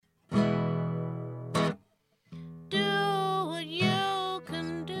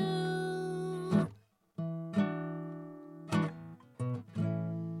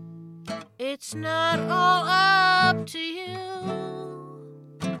it's not all up to you.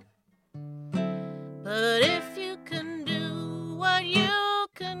 But if you can do what you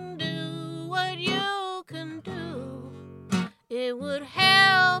can do, what you can do, it would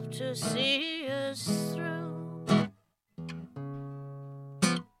help to see us through.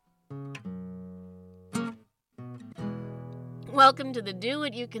 Welcome to the Do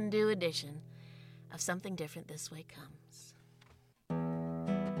What You Can Do edition of Something Different This Way Comes.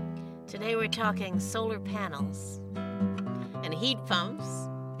 Today we're talking solar panels and heat pumps.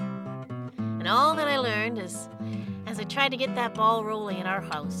 And all that I learned is as I tried to get that ball rolling in our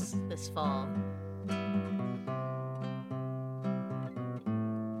house this fall.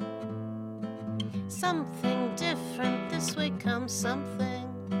 Something different this way comes something.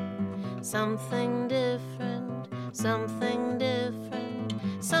 Something different, something different,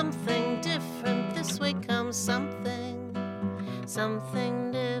 something different this way comes something.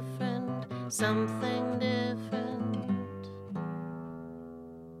 Something different, something different.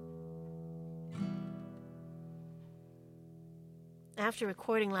 After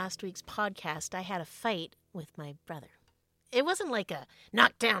recording last week's podcast, I had a fight with my brother. It wasn't like a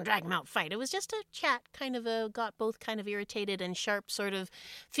knock down, drag him out fight. It was just a chat, kind of a got both kind of irritated and sharp, sort of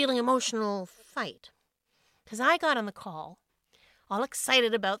feeling emotional fight. Because I got on the call, all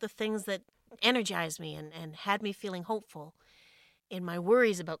excited about the things that energized me and had me feeling hopeful in my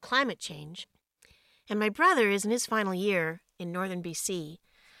worries about climate change. And my brother is in his final year in northern BC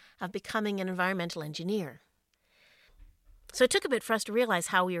of becoming an environmental engineer. So it took a bit for us to realize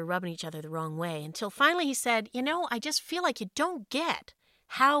how we were rubbing each other the wrong way until finally he said, I just feel like you don't get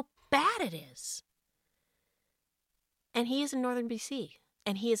how bad it is. And he is in northern BC,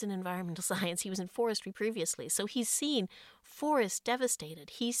 and he is in environmental science. He was in forestry previously, so he's seen forests devastated.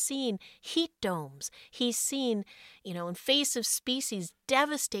 He's seen heat domes. He's seen, invasive species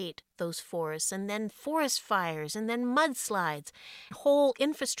devastate those forests, and then forest fires, and then mudslides, whole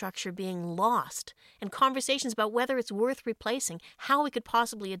infrastructure being lost, and conversations about whether it's worth replacing, how we could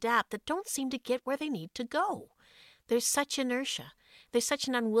possibly adapt that don't seem to get where they need to go. There's such inertia. There's such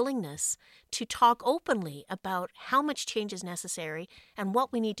an unwillingness to talk openly about how much change is necessary and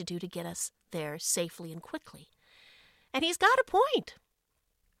what we need to do to get us there safely and quickly. And he's got a point.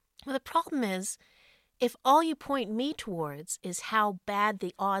 Well, the problem is, if all you point me towards is how bad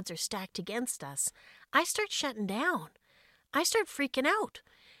the odds are stacked against us, I start shutting down. I start freaking out.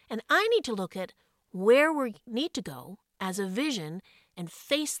 And I need to look at where we need to go as a vision and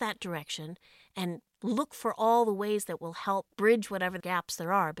face that direction and look for all the ways that will help bridge whatever gaps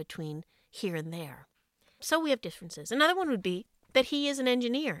there are between here and there. So we have differences. Another one would be that he is an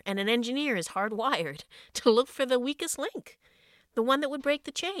engineer, and an engineer is hardwired to look for the weakest link, the one that would break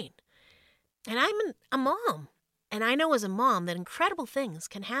the chain. And I'm a mom, and I know as a mom that incredible things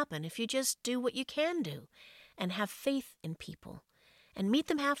can happen if you just do what you can do and have faith in people and meet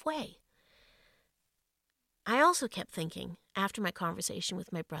them halfway. I also kept thinking, after my conversation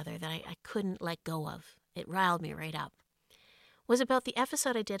with my brother that I couldn't let go of, it riled me right up, was about the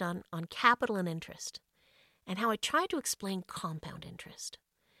episode I did on capital and interest, and how I tried to explain compound interest.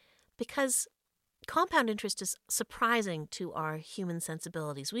 Because compound interest is surprising to our human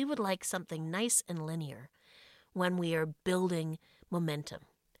sensibilities. We would like something nice and linear when we are building momentum.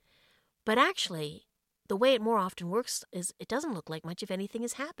 But actually, the way it more often works is it doesn't look like much of anything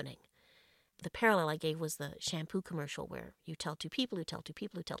is happening. The parallel I gave was the shampoo commercial where you tell two people who tell two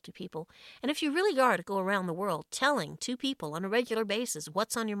people who tell two people. And if you really are to go around the world telling two people on a regular basis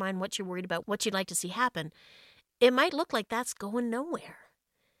what's on your mind, what you're worried about, what you'd like to see happen, it might look like that's going nowhere.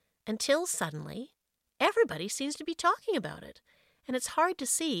 Until suddenly, everybody seems to be talking about it. And it's hard to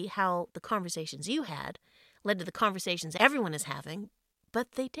see how the conversations you had led to the conversations everyone is having,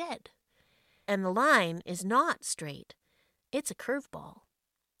 but they did. And the line is not straight. It's a curveball.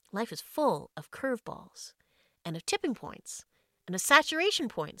 Life is full of curveballs and of tipping points and of saturation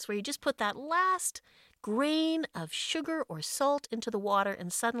points where you just put that last grain of sugar or salt into the water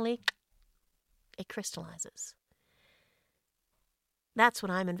and suddenly it crystallizes. That's what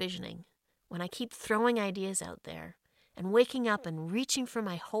I'm envisioning when I keep throwing ideas out there and waking up and reaching for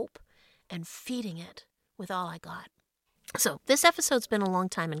my hope and feeding it with all I got. So this episode's been a long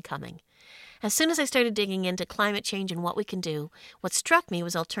time in coming. As soon as I started digging into climate change and what we can do, what struck me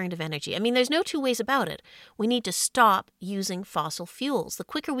was alternative energy. I mean, there's no two ways about it. We need to stop using fossil fuels. The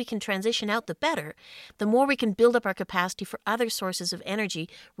quicker we can transition out, the better. The more we can build up our capacity for other sources of energy,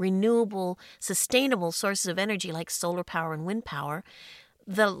 renewable, sustainable sources of energy like solar power and wind power,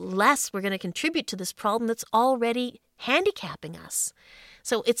 the less we're going to contribute to this problem that's already handicapping us.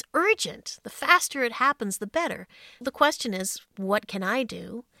 So it's urgent. The faster it happens, the better. The question is, what can I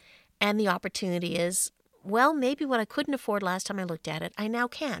do? And the opportunity is, well, maybe what I couldn't afford last time I looked at it, I now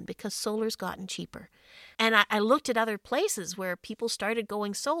can because solar's gotten cheaper. And I looked at other places where people started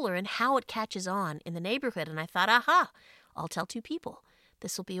going solar and how it catches on in the neighborhood. And I thought, aha, I'll tell two people.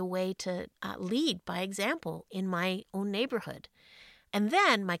 This will be a way to lead by example in my own neighborhood. And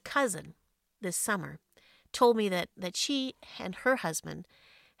then my cousin this summer told me that she and her husband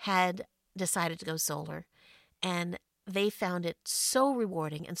had decided to go solar, and they found it so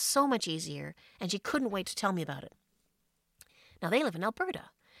rewarding and so much easier, and she couldn't wait to tell me about it. Now, they live in Alberta.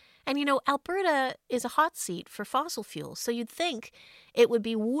 And, Alberta is a hot seat for fossil fuels, so you'd think it would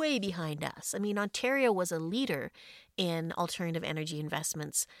be way behind us. I mean, Ontario was a leader in alternative energy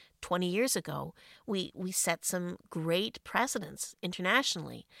investments 20 years ago. We set some great precedents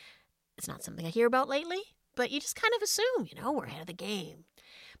internationally. It's not something I hear about lately, but you just kind of assume, we're ahead of the game.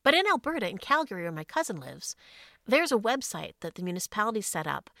 But in Alberta, in Calgary, where my cousin lives, there's a website that the municipality set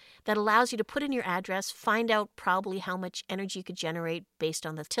up that allows you to put in your address, find out probably how much energy you could generate based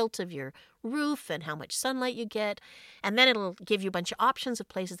on the tilt of your roof and how much sunlight you get. And then it'll give you a bunch of options of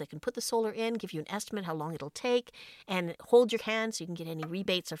places that can put the solar in, give you an estimate how long it'll take, and hold your hand so you can get any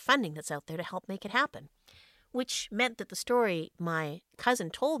rebates or funding that's out there to help make it happen. Which meant that the story my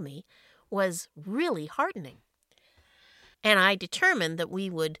cousin told me was really heartening. And I determined that we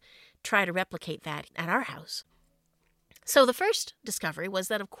would try to replicate that at our house. So the first discovery was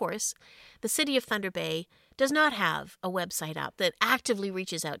that, of course, the city of Thunder Bay does not have a website up that actively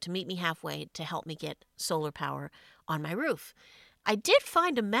reaches out to meet me halfway to help me get solar power on my roof. I did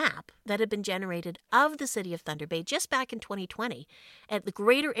find a map that had been generated of the city of Thunder Bay just back in 2020. At the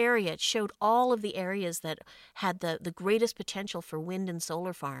greater area, it showed all of the areas that had the greatest potential for wind and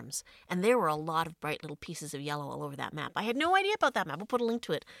solar farms. And there were a lot of bright little pieces of yellow all over that map. I had no idea about that map. We'll put a link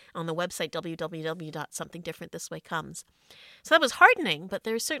to it on the website, www.somethingdifferentthisway.comes. So that was heartening, but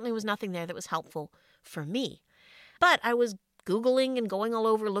there certainly was nothing there that was helpful for me. But I was Googling and going all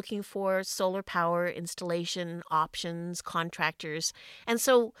over looking for solar power installation options, contractors. And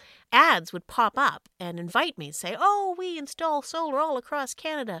so ads would pop up and invite me, say, oh, we install solar all across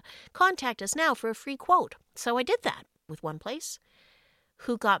Canada. Contact us now for a free quote. So I did that with one place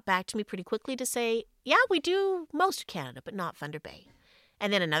who got back to me pretty quickly to say, yeah, we do most of Canada, but not Thunder Bay.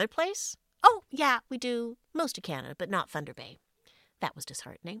 And then another place, oh, yeah, we do most of Canada, but not Thunder Bay. That was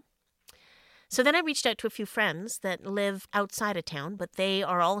disheartening. So then I reached out to a few friends that live outside of town, but they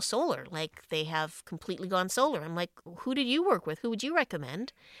are all solar, like they have completely gone solar. I'm like, who did you work with? Who would you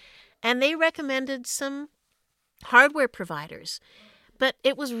recommend? And they recommended some hardware providers, but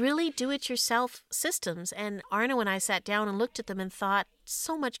it was really do-it-yourself systems. And Arno and I sat down and looked at them and thought,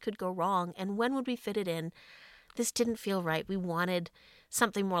 so much could go wrong. And when would we fit it in? This didn't feel right. We wanted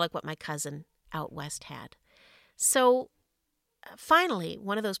something more like what my cousin out west had. So finally,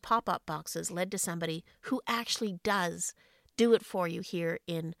 one of those pop-up boxes led to somebody who actually does do it for you here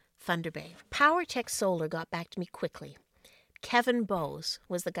in Thunder Bay. PowerTech Solar got back to me quickly. Kevin Bowes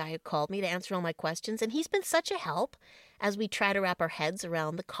was the guy who called me to answer all my questions, and he's been such a help as we try to wrap our heads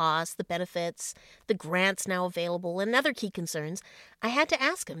around the costs, the benefits, the grants now available, and other key concerns. I had to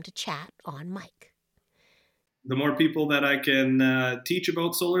ask him to chat on mic. The more people that I can teach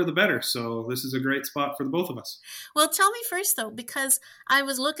about solar, the better. So this is a great spot for the both of us. Well, tell me first, though, because I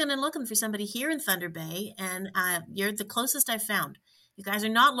was looking for somebody here in Thunder Bay, and you're the closest I've found. You guys are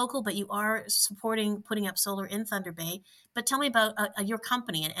not local, but you are supporting putting up solar in Thunder Bay. But tell me about your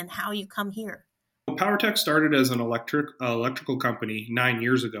company and how you come here. Well, PowerTech started as an electrical company 9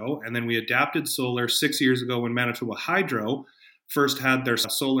 years ago, and then we adapted solar 6 years ago when Manitoba Hydro first had their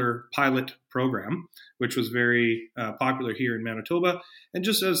solar pilot program, which was very popular here in Manitoba. And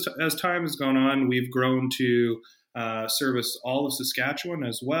just as time has gone on, we've grown to service all of Saskatchewan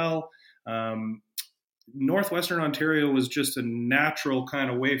as well. Northwestern Ontario was just a natural kind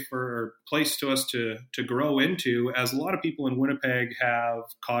of way for place to us to grow into, as a lot of people in Winnipeg have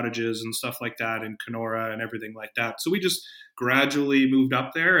cottages and stuff like that, and Kenora and everything like that. So we just gradually moved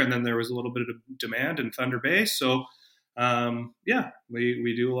up there, and then there was a little bit of demand in Thunder Bay. So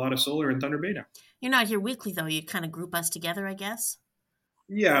we do a lot of solar in Thunder Bay now. You're not here weekly, though. You kind of group us together, I guess.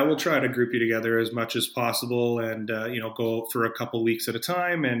 Yeah, we'll try to group you together as much as possible, and go for a couple weeks at a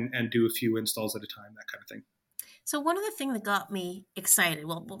time and do a few installs at a time, that kind of thing. So one of the things that got me excited,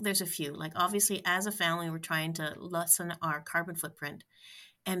 well, there's a few. Like, obviously, as a family, we're trying to lessen our carbon footprint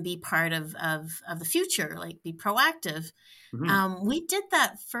and be part of the future, like be proactive. Mm-hmm. We did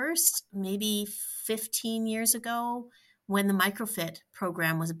that first maybe 15 years ago when the microfit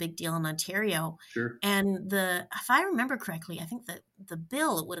program was a big deal in Ontario. Sure. And if I remember correctly, I think that the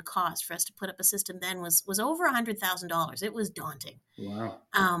bill it would have cost for us to put up a system then was over $100,000. It was daunting. Wow.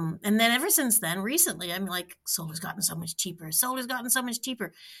 And then ever since then, recently, I'm like, solar's gotten so much cheaper. Solar's gotten so much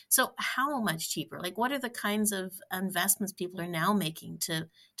cheaper. So how much cheaper? Like, what are the kinds of investments people are now making to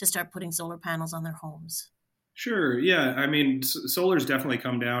start putting solar panels on their homes? Sure. Yeah. I mean, solar's definitely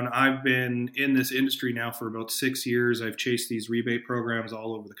come down. I've been in this industry now for about 6 years. I've chased these rebate programs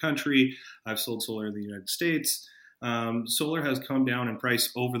all over the country. I've sold solar in the United States. Solar has come down in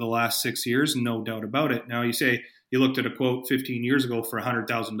price over the last 6 years, no doubt about it. Now, you say you looked at a quote 15 years ago for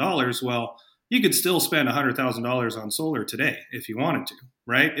 $100,000. Well, you could still spend $100,000 on solar today if you wanted to,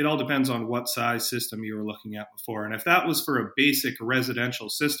 right? It all depends on what size system you were looking at before. And if that was for a basic residential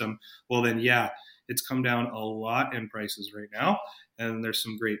system, well, then yeah, it's come down a lot in prices right now, and there's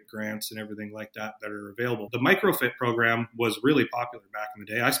some great grants and everything like that are available. The microfit program was really popular back in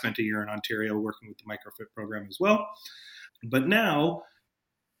the day. I spent a year in Ontario working with the microfit program as well. But now,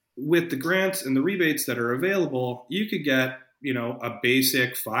 with the grants and the rebates that are available, you could get, a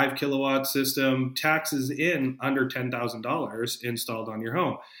basic 5 kilowatt system, taxes in under $10,000 installed on your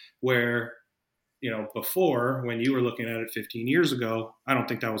home, where before, when you were looking at it 15 years ago, I don't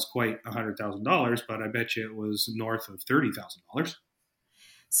think that was quite $100,000, but I bet you it was north of $30,000.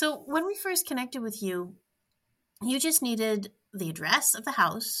 So when we first connected with you, you just needed the address of the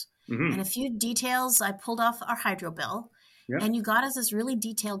house and a few details. I pulled off our hydro bill, and you got us this really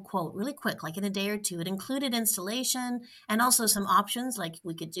detailed quote really quick, like in a day or two. It included installation and also some options like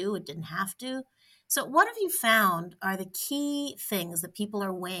we could do, it didn't have to. So what have you found are the key things that people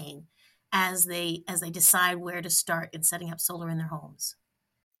are weighing as they decide where to start in setting up solar in their homes?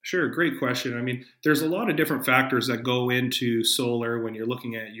 Sure, great question. I mean, there's a lot of different factors that go into solar when you're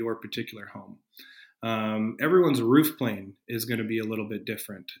looking at your particular home. Everyone's roof plane is going to be a little bit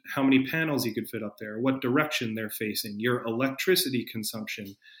different. How many panels you could fit up there, what direction they're facing, your electricity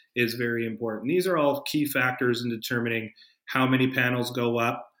consumption is very important. These are all key factors in determining how many panels go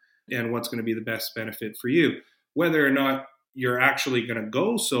up and what's going to be the best benefit for you. Whether or not you're actually going to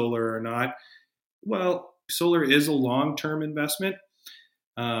go solar or not, well, solar is a long-term investment.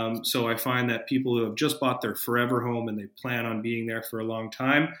 So I find that people who have just bought their forever home and they plan on being there for a long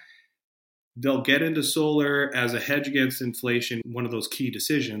time, they'll get into solar as a hedge against inflation. One of those key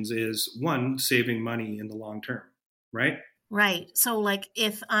decisions is, one, saving money in the long term, right? Right. So like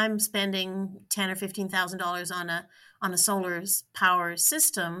if I'm spending $10,000 or $15,000 on a solar power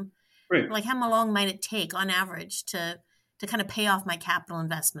system, right, like how long might it take on average to kind of pay off my capital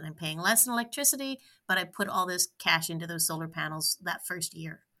investment? I'm paying less in electricity, but I put all this cash into those solar panels that first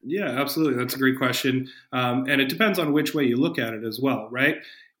year. Yeah, absolutely. That's a great question. And it depends on which way you look at it as well, right?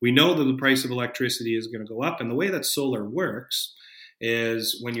 We know that the price of electricity is going to go up. And the way that solar works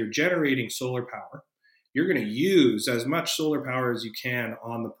is when you're generating solar power, you're going to use as much solar power as you can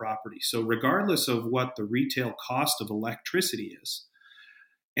on the property. So regardless of what the retail cost of electricity is,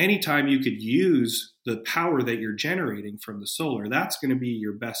 anytime you could use the power that you're generating from the solar, that's going to be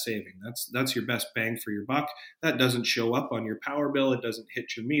your best saving. That's your best bang for your buck. That doesn't show up on your power bill. It doesn't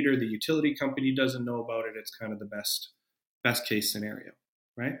hit your meter. The utility company doesn't know about it. It's kind of the best case scenario,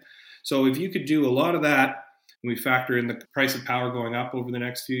 right? So if you could do a lot of that, and we factor in the price of power going up over the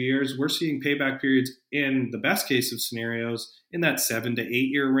next few years, we're seeing payback periods in the best case of scenarios in that 7 to 8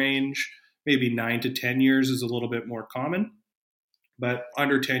 year range. Maybe 9 to 10 years is a little bit more common, but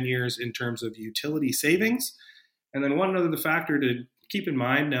under 10 years in terms of utility savings. And then one other factor to keep in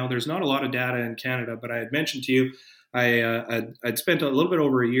mind, now there's not a lot of data in Canada, but I had mentioned to you, I'd spent a little bit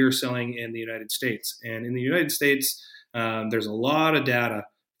over a year selling in the United States. And in the United States, there's a lot of data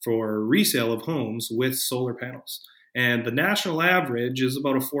for resale of homes with solar panels. And the national average is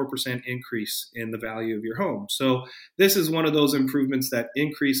about a 4% increase in the value of your home. So this is one of those improvements that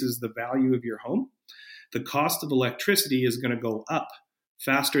increases the value of your home. The cost of electricity is going to go up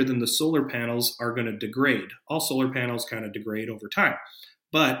faster than the solar panels are going to degrade. All solar panels kind of degrade over time.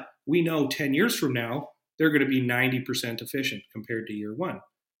 But we know 10 years from now, they're going to be 90% efficient compared to year one.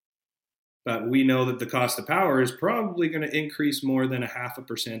 But we know that the cost of power is probably going to increase more than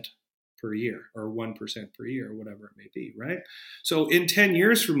 0.5% per year or 1% per year, or whatever it may be, right? So in 10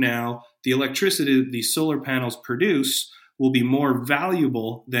 years from now, the electricity these solar panels produce will be more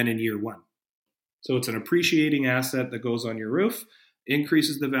valuable than in year one. So it's an appreciating asset that goes on your roof,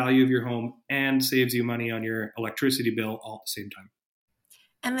 increases the value of your home, and saves you money on your electricity bill all at the same time.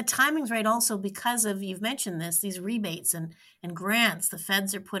 And the timing's right also because of, you've mentioned this, these rebates and grants the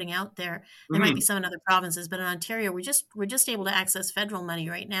feds are putting out there. There might be Mhm. some in other provinces, but in Ontario, we're just able to access federal money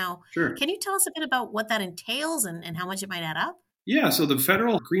right now. Sure. Can you tell us a bit about what that entails and how much it might add up? Yeah, so the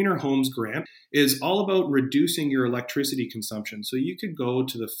federal Greener Homes Grant is all about reducing your electricity consumption. So you could go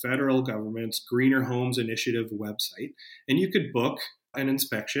to the federal government's Greener Homes Initiative website and you could book an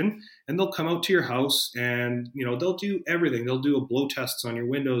inspection and they'll come out to your house and they'll do everything. They'll do a blow tests on your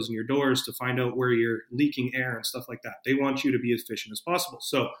windows and your doors to find out where you're leaking air and stuff like that. They want you to be as efficient as possible.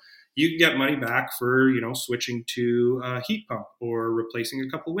 So you can get money back for switching to a heat pump or replacing a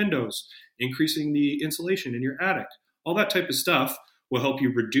couple windows, increasing the insulation in your attic. All that type of stuff will help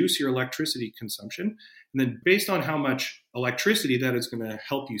you reduce your electricity consumption. And then based on how much electricity that is going to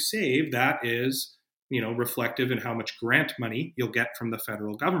help you save, that is, reflective in how much grant money you'll get from the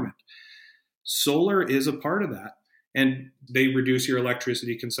federal government. Solar is a part of that. And they reduce your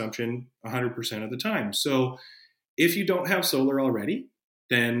electricity consumption 100% of the time. So if you don't have solar already,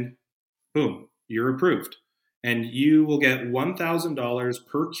 then boom, you're approved. And you will get $1,000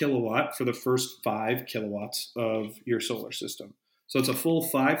 per kilowatt for the first 5 kilowatts of your solar system. So it's a full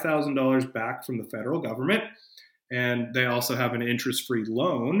 $5,000 back from the federal government. And they also have an interest-free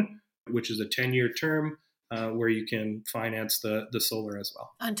loan, which is a 10-year term where you can finance the solar as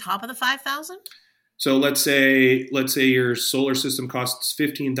well. On top of the 5,000? So let's say your solar system costs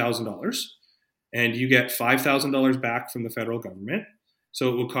 $15,000 and you get $5,000 back from the federal government. So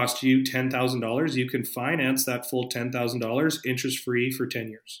it will cost you $10,000. You can finance that full $10,000 interest-free for 10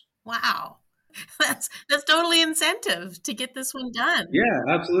 years. Wow. That's totally incentive to get this one done.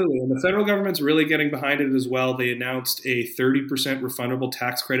 Yeah, absolutely. And the federal government's really getting behind it as well. They announced a 30% refundable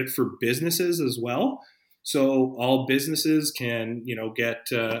tax credit for businesses as well. So all businesses can, get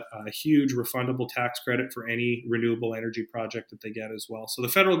a huge refundable tax credit for any renewable energy project that they get as well. So the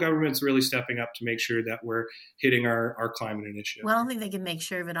federal government's really stepping up to make sure that we're hitting our climate initiative. Well, I don't think they can make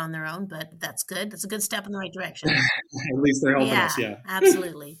sure of it on their own, but that's good. That's a good step in the right direction. At least they're helping us, yeah.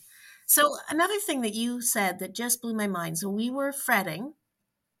 Absolutely. So another thing that you said that just blew my mind. So we were fretting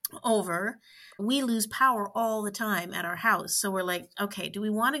over, we lose power all the time at our house. So we're like, okay, do we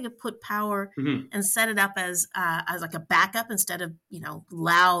want to put power and set it up as like a backup instead of,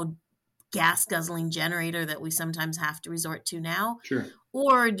 loud gas guzzling generator that we sometimes have to resort to now? Sure.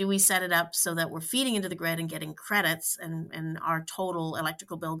 Or do we set it up so that we're feeding into the grid and getting credits and our total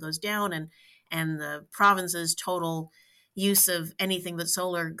electrical bill goes down and the province's total use of anything but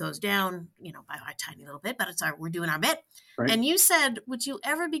solar goes down, by a tiny little bit, but we're doing our bit. Right. And you said, would you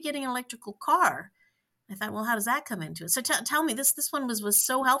ever be getting an electrical car? I thought, well, how does that come into it? So tell me, this one was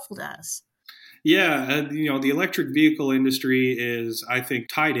so helpful to us. Yeah, the electric vehicle industry is, I think,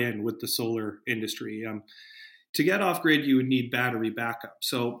 tied in with the solar industry. To get off grid, you would need battery backup.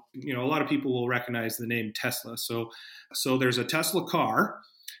 So, a lot of people will recognize the name Tesla. So there's a Tesla car,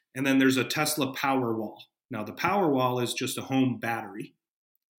 and then there's a Tesla Powerwall. Now, the Powerwall is just a home battery,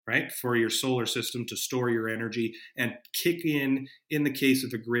 right, for your solar system to store your energy and kick in the case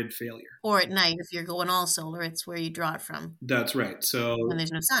of a grid failure. Or at night, if you're going all solar, it's where you draw it from. That's right. So when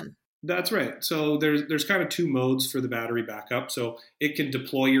there's no sun. That's right. So there's kind of two modes for the battery backup. So it can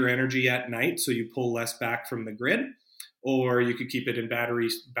deploy your energy at night, so you pull less back from the grid, or you could keep it in battery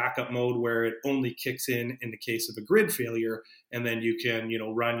backup mode where it only kicks in the case of a grid failure, and then you can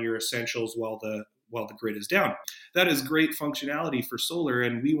run your essentials while the grid is down. That is great functionality for solar,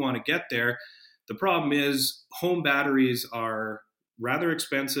 and we want to get there. The problem is home batteries are rather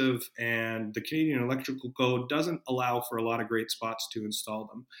expensive, and the Canadian Electrical Code doesn't allow for a lot of great spots to install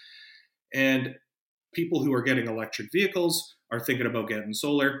them. And people who are getting electric vehicles are thinking about getting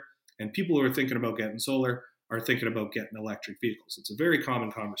solar, and people who are thinking about getting solar are thinking about getting electric vehicles. It's a very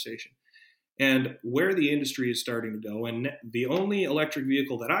common conversation. And where the industry is starting to go, and the only electric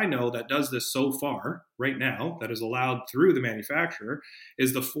vehicle that I know that does this so far right now, that is allowed through the manufacturer,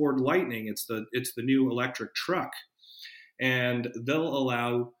 is the Ford Lightning. It's the new electric truck. And they'll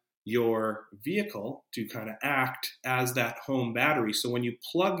allow your vehicle to kind of act as that home battery. So when you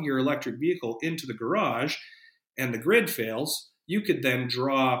plug your electric vehicle into the garage and the grid fails, you could then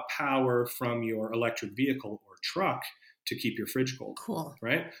draw power from your electric vehicle or truck to keep your fridge cold. Cool.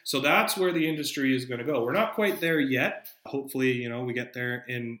 Right? So that's where the industry is going to go. We're not quite there yet. Hopefully, we get there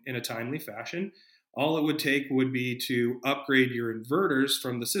in a timely fashion. All it would take would be to upgrade your inverters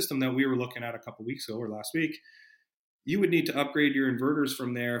from the system that we were looking at a couple weeks ago or last week. You would need to upgrade your inverters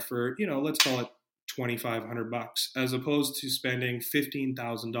from there for, let's call it $2,500, as opposed to spending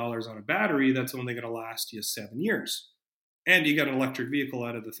 $15,000 on a battery that's only going to last you 7 years. and you get an electric vehicle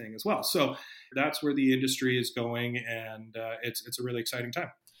out of the thing as well. So that's where the industry is going, and it's a really exciting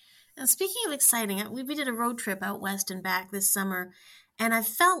time. And speaking of exciting, we did a road trip out west and back this summer, and I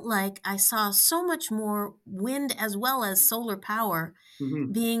felt like I saw so much more wind as well as solar power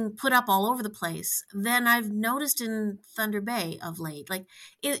Mm-hmm. being put up all over the place than I've noticed in Thunder Bay of late. Like,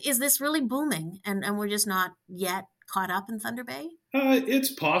 is this really booming, and we're just not yet caught up in Thunder Bay?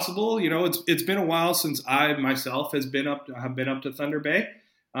 It's possible. It's been a while since I myself have been up to Thunder Bay.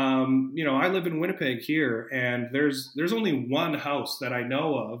 I live in Winnipeg here, and there's only one house that I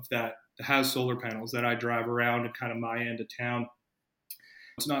know of that has solar panels that I drive around in kind of my end of town.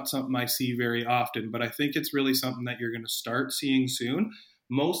 It's not something I see very often, but I think it's really something that you're going to start seeing soon.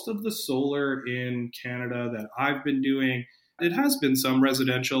 Most of the solar in Canada that I've been doing, it has been some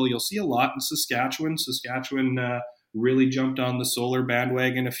residential. You'll see a lot in Saskatchewan. Saskatchewan really jumped on the solar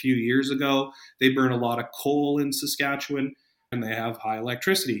bandwagon a few years ago. They burn a lot of coal in Saskatchewan, and they have high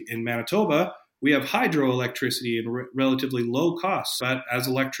electricity. In Manitoba, we have hydroelectricity and relatively low costs. But as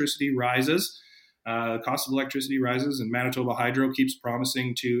electricity rises, the cost of electricity rises, and Manitoba Hydro keeps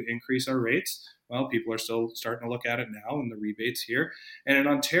promising to increase our rates. Well, people are still starting to look at it now in the rebates here. And in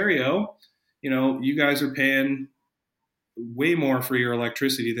Ontario, you guys are paying way more for your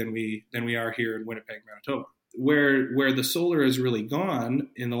electricity than we are here in Winnipeg, Manitoba. Where the solar has really gone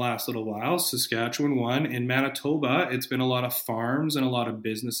in the last little while, Saskatchewan won. In Manitoba, it's been a lot of farms and a lot of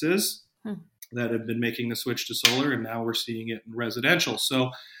businesses that have been making the switch to solar, and now we're seeing it in residential.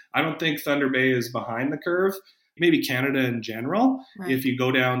 So I don't think Thunder Bay is behind the curve. Maybe Canada in general. Right. If you go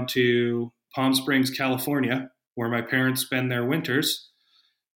down to Palm Springs, California, where my parents spend their winters,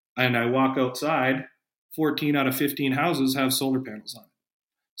 and I walk outside, 14 out of 15 houses have solar panels on it.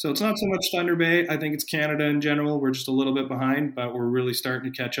 So it's not so much Thunder Bay. I think it's Canada in general. We're just a little bit behind, but we're really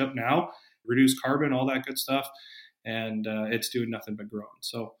starting to catch up now. Reduce carbon, all that good stuff. And it's doing nothing but growing.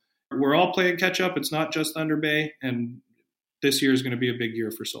 So we're all playing catch up. It's not just Thunder Bay. And this year is going to be a big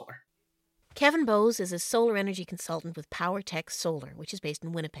year for solar. Kevin Bowes is a solar energy consultant with PowerTech Solar, which is based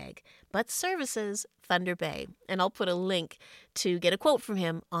in Winnipeg, but services Thunder Bay. And I'll put a link to get a quote from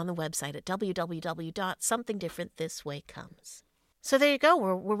him on the website at www.somethingdifferentthiswaycomes. So there you go.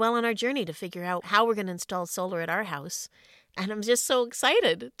 We're well on our journey to figure out how we're going to install solar at our house. And I'm just so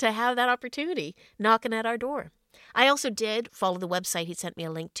excited to have that opportunity knocking at our door. I also did follow the website he sent me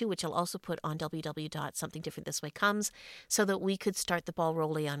a link to, which I'll also put on www.somethingdifferentthiswaycomes, so that we could start the ball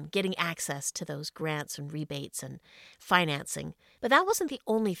rolling on getting access to those grants and rebates and financing. But that wasn't the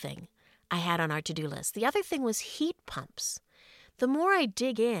only thing I had on our to-do list. The other thing was heat pumps. The more I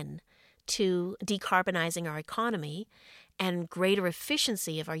dig in to decarbonizing our economy and greater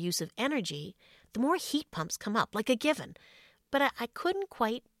efficiency of our use of energy, the more heat pumps come up, like a given. But I couldn't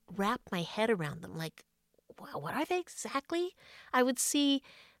quite wrap my head around them. Like, what are they exactly? I would see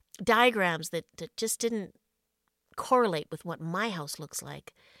diagrams that just didn't correlate with what my house looks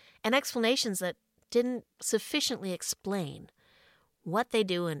like, and explanations that didn't sufficiently explain what they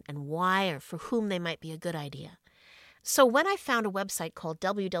do and why or for whom they might be a good idea. So when I found a website called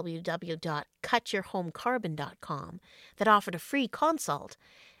www.cutyourhomecarbon.com that offered a free consult,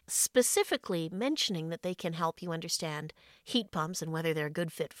 specifically mentioning that they can help you understand heat pumps and whether they're a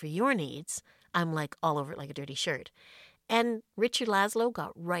good fit for your needs, I'm like all over it like a dirty shirt. And Richard Laszlo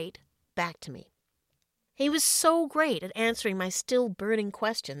got right back to me. He was so great at answering my still burning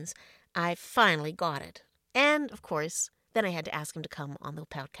questions, I finally got it. And, of course, then I had to ask him to come on the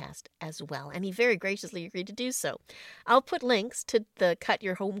podcast as well, and he very graciously agreed to do so. I'll put links to the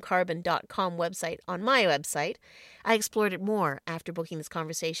cutyourhomecarbon.com website on my website. I explored it more after booking this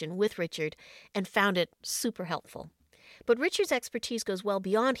conversation with Richard and found it super helpful. But Richard's expertise goes well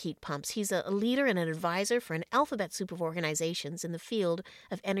beyond heat pumps. He's a leader and an advisor for an alphabet soup of organizations in the field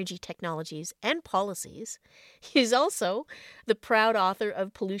of energy technologies and policies. He's also the proud author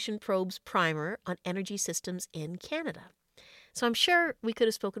of Pollution Probe's primer on energy systems in Canada. So I'm sure we could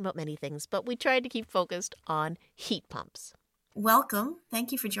have spoken about many things, but we tried to keep focused on heat pumps. Welcome.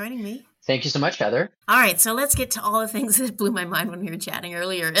 Thank you for joining me. Thank you so much, Heather. All right, so let's get to all the things that blew my mind when we were chatting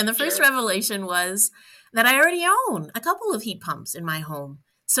earlier. And the first revelation was that I already own a couple of heat pumps in my home.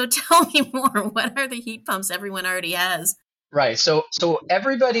 So tell me more. What are the heat pumps everyone already has? Right. So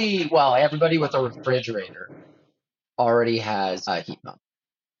everybody with a refrigerator already has a heat pump.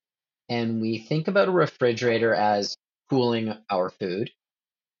 And we think about a refrigerator as cooling our food.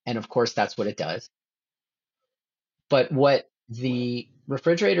 And of course, that's what it does. But what the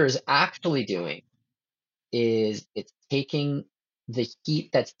refrigerator is actually doing is it's taking the heat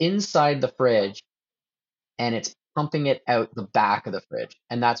that's inside the fridge and it's pumping it out the back of the fridge.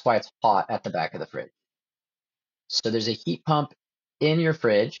 And that's why it's hot at the back of the fridge. So there's a heat pump in your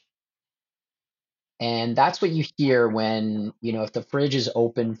fridge, and that's what you hear when, if the fridge is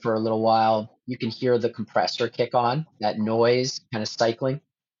open for a little while, you can hear the compressor kick on, that noise kind of cycling.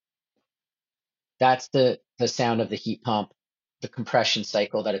 That's the sound of the heat pump, the compression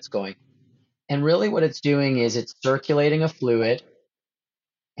cycle that it's going. And really what it's doing is it's circulating a fluid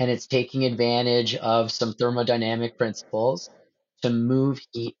and it's taking advantage of some thermodynamic principles to move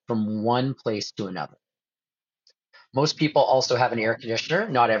heat from one place to another. Most people also have an air conditioner.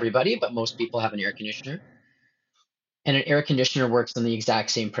 Not everybody, but most people have an air conditioner. And an air conditioner works on the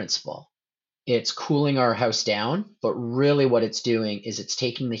exact same principle. It's cooling our house down, but really what it's doing is it's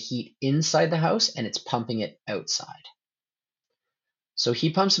taking the heat inside the house and it's pumping it outside. So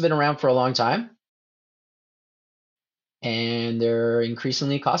heat pumps have been around for a long time and they're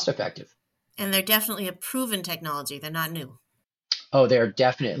increasingly cost effective. And they're definitely a proven technology. They're not new. Oh, they're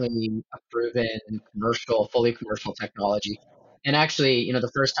definitely a proven fully commercial technology. And actually,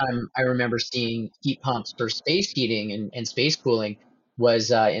 the first time I remember seeing heat pumps for space heating and space cooling was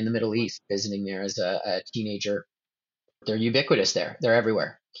in the Middle East, visiting there as a teenager. They're ubiquitous there. They're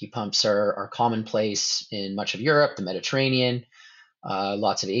everywhere. Heat pumps are commonplace in much of Europe, the Mediterranean,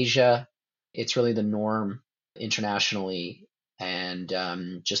 lots of Asia. It's really the norm internationally and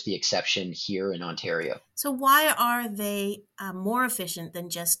just the exception here in Ontario. So why are they more efficient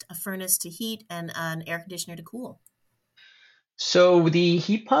than just a furnace to heat and an air conditioner to cool? So the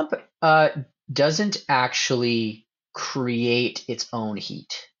heat pump doesn't actually create its own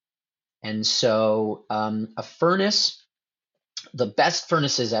heat. And so a furnace, the best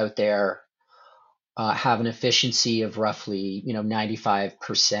furnaces out there have an efficiency of roughly,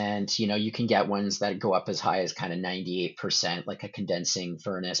 95%. You can get ones that go up as high as kind of 98%, like a condensing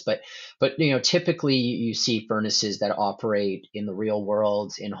furnace. But typically you see furnaces that operate in the real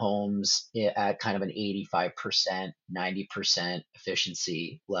world in homes at kind of an 85%, 90%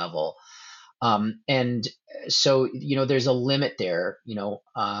 efficiency level. And so, there's a limit there. The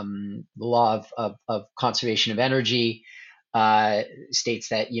law of conservation of energy states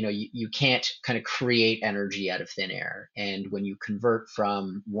that you can't kind of create energy out of thin air, and when you convert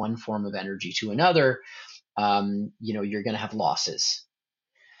from one form of energy to another, you're going to have losses.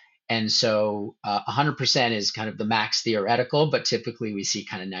 And so 100% is kind of the max theoretical, but typically we see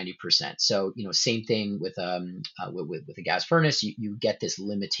kind of 90%. So same thing with a gas furnace, you get this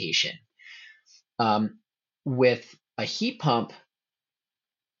limitation. With a heat pump,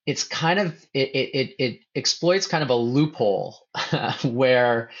 it's kind of it exploits kind of a loophole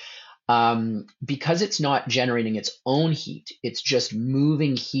where because it's not generating its own heat, it's just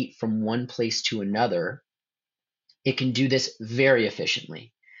moving heat from one place to another. It can do this very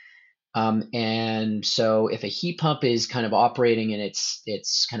efficiently. And so if a heat pump is kind of operating in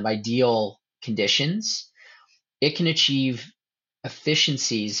its kind of ideal conditions, it can achieve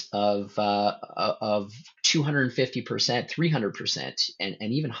efficiencies of 250%, 300%, and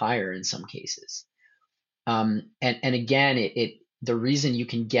even higher in some cases. And again, the reason you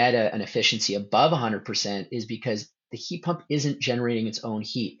can get an efficiency above 100% is because the heat pump isn't generating its own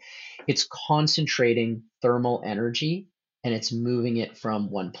heat. It's concentrating thermal energy and it's moving it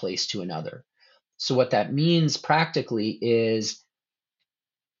from one place to another. So what that means practically is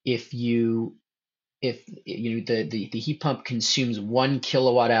if the heat pump consumes 1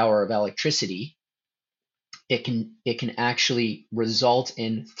 kilowatt hour of electricity, it can actually result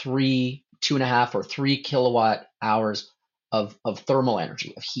in 2.5 or 3 kilowatt hours of thermal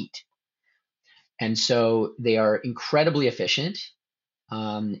energy, of heat. And so they are incredibly efficient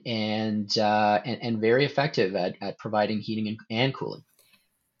and very effective at providing heating and cooling.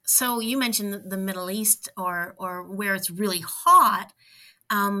 So you mentioned the Middle East or where it's really hot.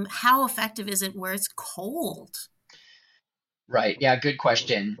 How effective is it where it's cold? Right. Yeah. Good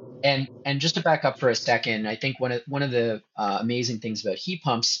question. And just to back up for a second, I think one of the amazing things about heat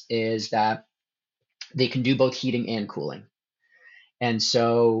pumps is that they can do both heating and cooling. And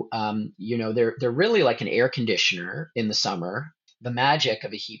so, they're really like an air conditioner in the summer. The magic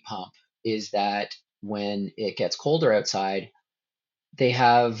of a heat pump is that when it gets colder outside, they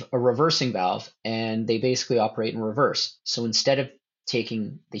have a reversing valve and they basically operate in reverse. So instead of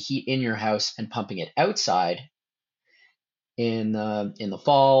taking the heat in your house and pumping it outside in the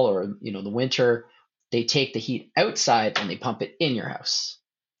fall or the winter, they take the heat outside and they pump it in your house.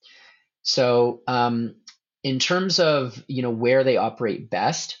 So in terms of where they operate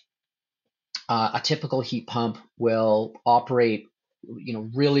best, a typical heat pump will operate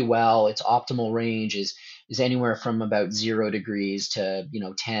really well. Its optimal range is anywhere from about 0 degrees to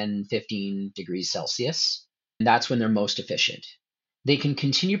 10, 15 degrees Celsius. And that's when they're most efficient. They can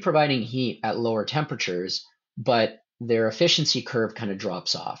continue providing heat at lower temperatures, but their efficiency curve kind of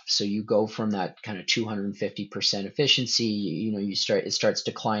drops off. So you go from that kind of 250% efficiency, it starts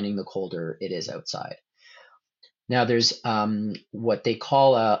declining the colder it is outside. Now there's what they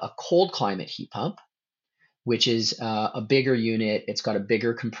call a cold climate heat pump, which is a bigger unit. It's got a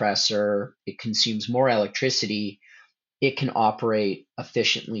bigger compressor. It consumes more electricity. It can operate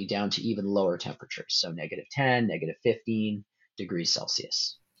efficiently down to even lower temperatures, so -10, -15 degrees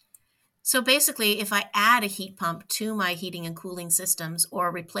Celsius. So basically, if I add a heat pump to my heating and cooling systems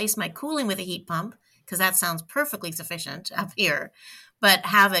or replace my cooling with a heat pump, because that sounds perfectly sufficient up here, but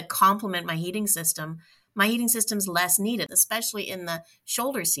have it complement my heating system's less needed, especially in the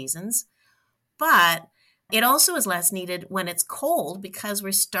shoulder seasons. But it also is less needed when it's cold because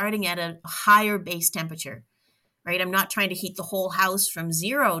we're starting at a higher base temperature, right? I'm not trying to heat the whole house from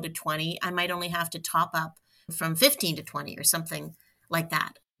 0 to 20. I might only have to top up from 15 to 20 or something like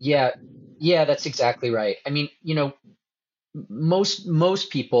that. Yeah, yeah, that's exactly right. I mean, most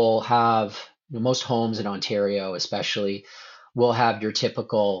people have, most homes in Ontario especially will have your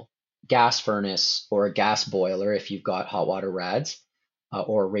typical gas furnace or a gas boiler if you've got hot water rads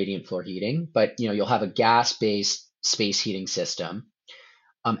or radiant floor heating. But you'll have a gas-based space heating system,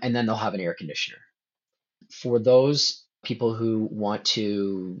 and then they'll have an air conditioner. For those people who want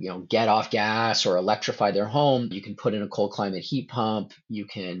to, get off gas or electrify their home, you can put in a cold climate heat pump. You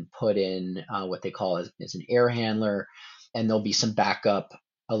can put in what they call as an air handler, and there'll be some backup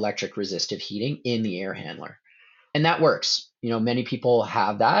electric resistive heating in the air handler. And that works. Many people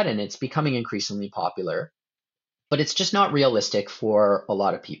have that, and it's becoming increasingly popular, but it's just not realistic for a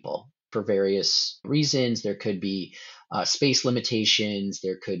lot of people for various reasons. There could be space limitations.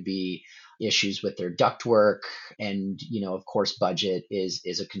 There could be issues with their ductwork, and of course, budget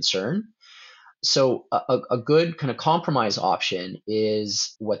is a concern. So a good kind of compromise option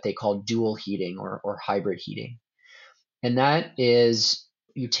is what they call dual heating or hybrid heating, and that is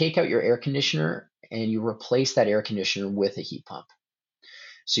you take out your air conditioner and you replace that air conditioner with a heat pump.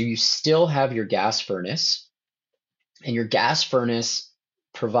 So you still have your gas furnace, and your gas furnace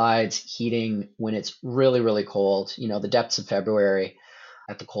provides heating when it's really, really cold, the depths of February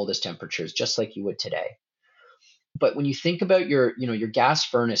at the coldest temperatures, just like you would today. But when you think about your gas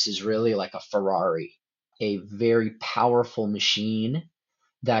furnace is really like a Ferrari, a very powerful machine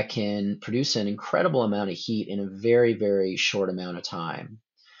that can produce an incredible amount of heat in a very, very short amount of time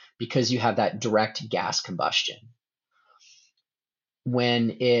because you have that direct gas combustion.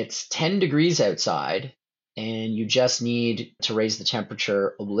 When it's 10 degrees outside and you just need to raise the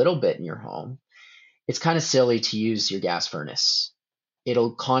temperature a little bit in your home, it's kind of silly to use your gas furnace.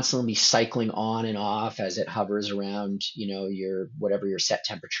 It'll constantly be cycling on and off as it hovers around, your whatever your set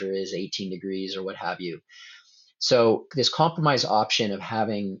temperature is, 18 degrees or what have you. So this compromise option of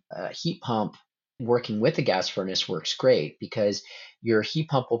having a heat pump working with a gas furnace works great because your heat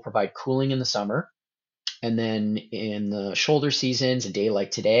pump will provide cooling in the summer. And then in the shoulder seasons, a day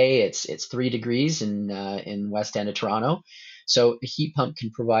like today, it's 3 degrees in West End of Toronto. So a heat pump can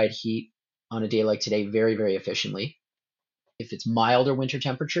provide heat on a day like today very, very efficiently. If it's milder winter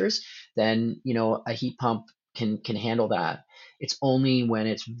temperatures, then a heat pump can handle that. It's only when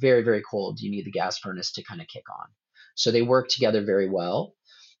it's very, very cold you need the gas furnace to kind of kick on. So they work together very well.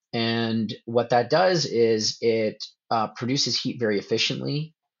 And what that does is it produces heat very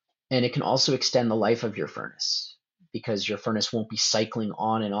efficiently, and it can also extend the life of your furnace because your furnace won't be cycling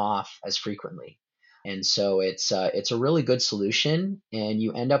on and off as frequently. And so it's a really good solution, and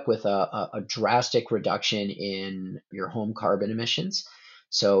you end up with a drastic reduction in your home carbon emissions.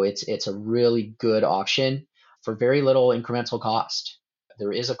 So it's a really good option for very little incremental cost.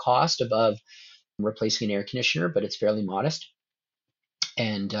 There is a cost above replacing an air conditioner, but it's fairly modest.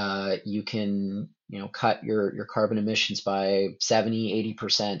 And you can cut your carbon emissions by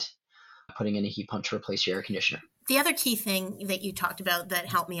 70-80% putting in a heat pump to replace your air conditioner. The other key thing that you talked about that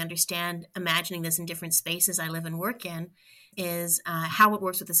helped me understand imagining this in different spaces I live and work in is how it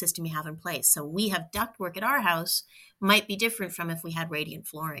works with the system you have in place. So we have ductwork at our house might be different from if we had radiant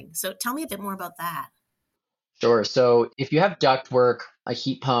flooring. So tell me a bit more about that. Sure. So if you have ductwork, a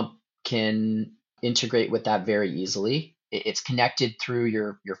heat pump can integrate with that very easily. It's connected through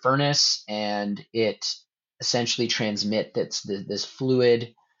your furnace, and it essentially transmits this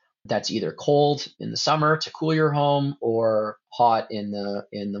fluid that's either cold in the summer to cool your home or hot in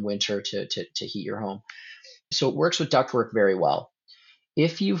the winter to heat your home. So it works with ductwork very well.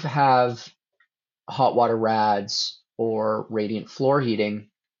 If you have hot water rads or radiant floor heating,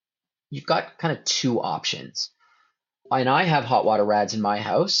 you've got kind of two options. And I have hot water rads in my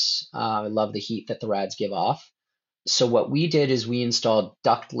house. I love the heat that the rads give off. So what we did is we installed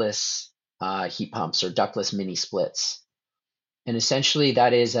ductless heat pumps or ductless mini splits. And essentially,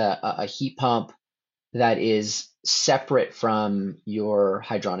 that is a heat pump that is separate from your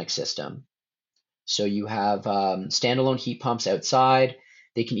hydronic system. So you have standalone heat pumps outside.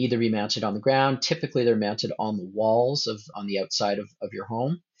 They can either be mounted on the ground. Typically, they're mounted on the walls on the outside of your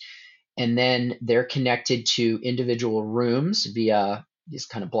home. And then they're connected to individual rooms via this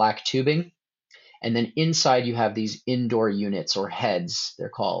kind of black tubing. And then inside, you have these indoor units or heads, they're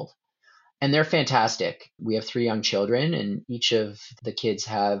called. And they're fantastic. We have 3 young children, and each of the kids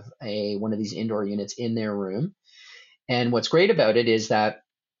have one of these indoor units in their room. And what's great about it is that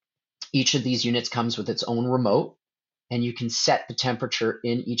each of these units comes with its own remote, and you can set the temperature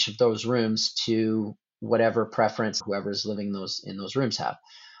in each of those rooms to whatever preference whoever's living in those rooms have.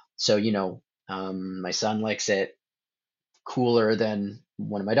 So, my son likes it cooler than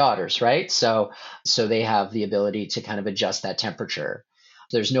one of my daughters, right? So they have the ability to kind of adjust that temperature.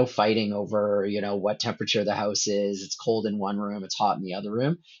 There's no fighting over, what temperature the house is. It's cold in one room, it's hot in the other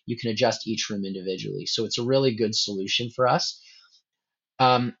room. You can adjust each room individually. So it's a really good solution for us.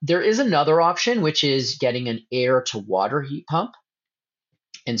 There is another option, which is getting an air to water heat pump.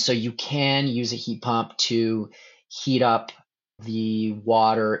 And so you can use a heat pump to heat up the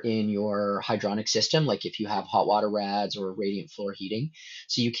water in your hydronic system, like if you have hot water rads or radiant floor heating.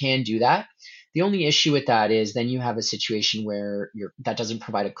 So you can do that. The only issue with that is then you have a situation where that doesn't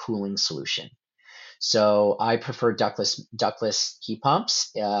provide a cooling solution. So I prefer ductless heat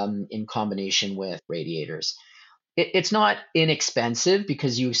pumps in combination with radiators. It's not inexpensive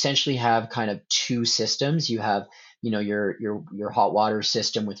because you essentially have kind of 2 systems. You have, your hot water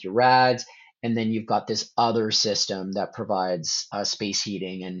system with your rads, and then you've got this other system that provides space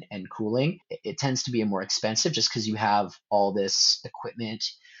heating and cooling. It tends to be more expensive just because you have all this equipment,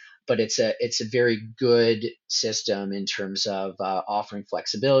 but it's a very good system in terms of offering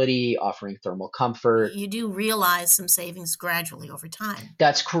flexibility, offering thermal comfort. You do realize some savings gradually over time.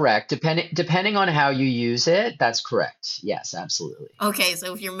 That's correct. Depending on how you use it, that's correct. Yes, absolutely. Okay,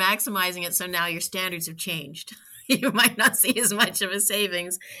 so if you're maximizing it, so now your standards have changed. You might not see as much of a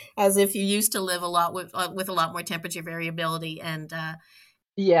savings as if you used to live a lot with a lot more temperature variability. And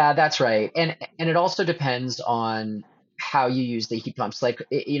yeah, that's right. And it also depends on how you use the heat pumps. Like,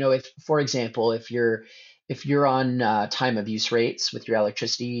 if, for example, if you're on time of use rates with your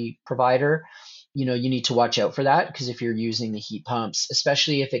electricity provider, you need to watch out for that, because if you're using the heat pumps,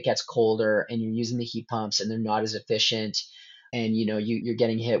 especially if it gets colder and you're using the heat pumps and they're not as efficient, and you're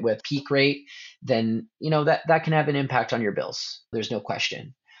getting hit with peak rate, then that can have an impact on your bills. There's no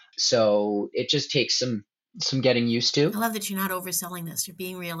question. So it just takes some getting used to. I love that you're not overselling this. You're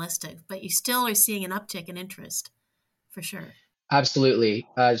being realistic, but you still are seeing an uptick in interest, for sure. Absolutely.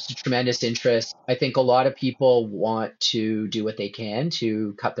 It's a tremendous interest. I think a lot of people want to do what they can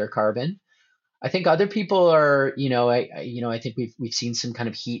to cut their carbon. I think other people are, I think we've seen some kind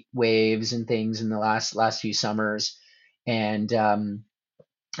of heat waves and things in the last few summers, and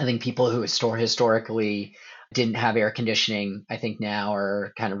I think people who historically didn't have air conditioning, I think now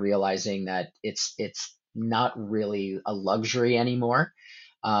are kind of realizing that it's not really a luxury anymore,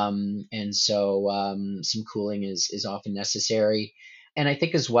 and so some cooling is often necessary. And I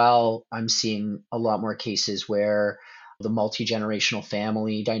think as well, I'm seeing a lot more cases where the multi-generational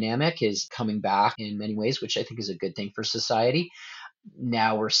family dynamic is coming back in many ways, which I think is a good thing for society.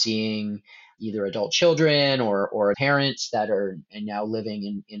 Now we're seeing either adult children or parents that are now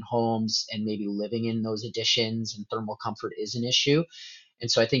living in homes and maybe living in those additions, and thermal comfort is an issue. And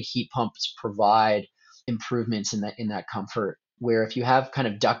so I think heat pumps provide improvements in that comfort, where if you have kind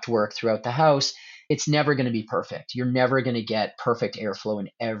of ductwork throughout the house, it's never going to be perfect. You're never going to get perfect airflow in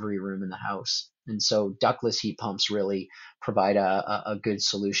every room in the house. And so ductless heat pumps really provide a good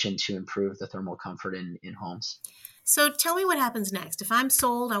solution to improve the thermal comfort in homes. So tell me what happens next. If I'm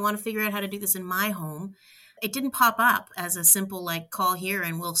sold, I want to figure out how to do this in my home. It didn't pop up as a simple, call here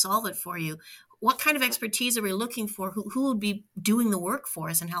and we'll solve it for you. What kind of expertise are we looking for? Who would be doing the work for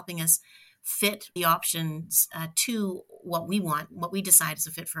us and helping us fit the options to what we want, what we decide is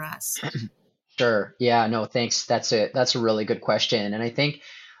a fit for us? Sure. Yeah, no, thanks. That's a really good question. And I think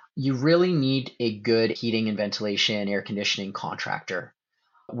you really need a good heating and ventilation, air conditioning contractor.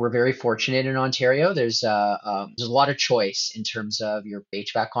 We're very fortunate in Ontario. There's a lot of choice in terms of your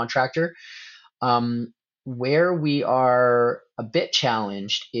HVAC contractor. Where we are a bit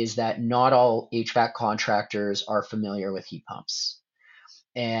challenged is that not all HVAC contractors are familiar with heat pumps.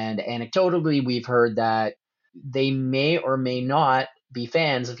 And anecdotally, we've heard that they may or may not be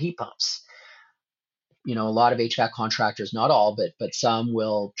fans of heat pumps. A lot of HVAC contractors, not all, but some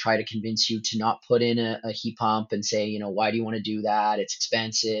will try to convince you to not put in a heat pump and say, why do you want to do that? It's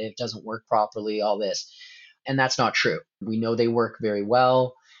expensive, doesn't work properly, all this. And that's not true. We know they work very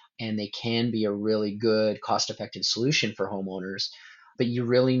well and they can be a really good cost-effective solution for homeowners, but you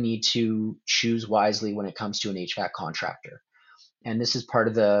really need to choose wisely when it comes to an HVAC contractor. And this is part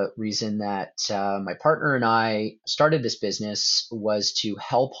of the reason that my partner and I started this business, was to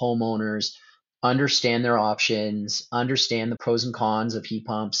help homeowners understand their options, understand the pros and cons of heat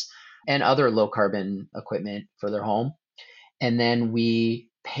pumps and other low carbon equipment for their home. And then we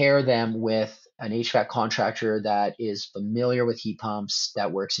pair them with an HVAC contractor that is familiar with heat pumps,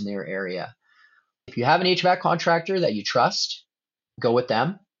 that works in their area. If you have an HVAC contractor that you trust, go with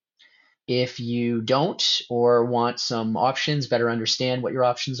them. If you don't, or want some options, better understand what your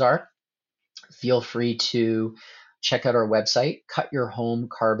options are, feel free to check out our website,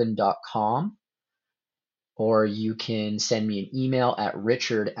 cutyourhomecarbon.com, or you can send me an email at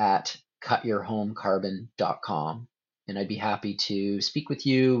richard@cutyourhomecarbon.com. And I'd be happy to speak with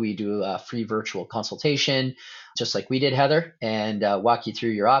you. We do a free virtual consultation, just like we did, Heather, and walk you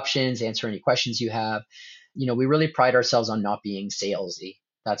through your options, answer any questions you have. We really pride ourselves on not being salesy.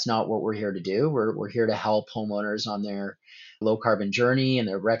 That's not what we're here to do. We're here to help homeowners on their low carbon journey and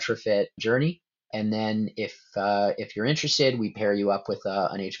their retrofit journey. And then if you're interested, we pair you up with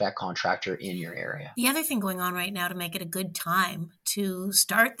an HVAC contractor in your area. The other thing going on right now to make it a good time to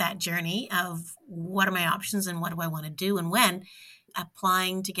start that journey of what are my options and what do I want to do and when,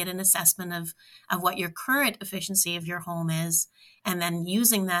 applying to get an assessment of what your current efficiency of your home is, and then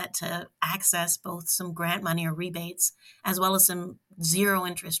using that to access both some grant money or rebates as well as some zero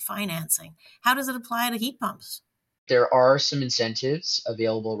interest financing. How does it apply to heat pumps? There are some incentives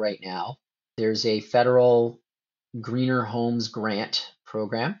available right now. There's a federal Greener Homes Grant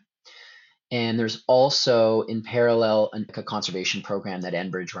program, and there's also in parallel a conservation program that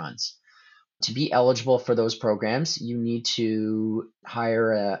Enbridge runs. To be eligible for those programs, you need to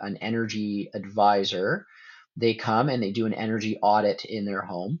hire an energy advisor. They come and they do an energy audit in their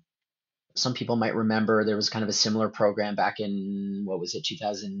home. Some people might remember there was kind of a similar program back in,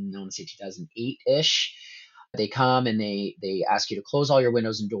 2008-ish. They come and they ask you to close all your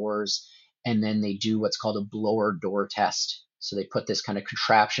windows and doors, and then they do what's called a blower door test. So they put this kind of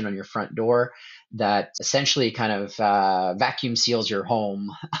contraption on your front door that essentially kind of vacuum seals your home,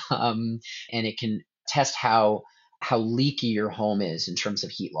 and it can test how leaky your home is in terms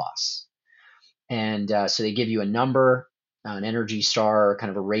of heat loss. And so they give you a number, an Energy Star, kind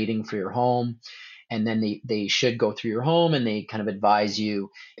of a rating for your home. And then they should go through your home and they kind of advise you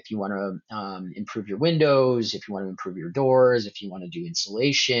if you want to improve your windows, if you want to improve your doors, if you want to do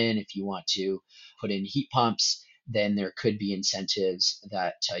insulation, if you want to put in heat pumps, then there could be incentives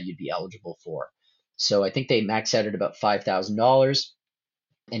that you'd be eligible for. So I think they max out at about $5,000.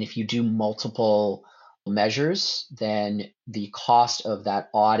 And if you do multiple measures, then the cost of that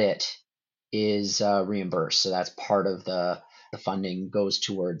audit is reimbursed. So that's part of the funding goes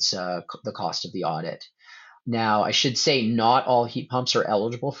towards the cost of the audit. Now, I should say not all heat pumps are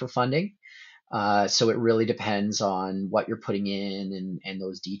eligible for funding. So it really depends on what you're putting in, and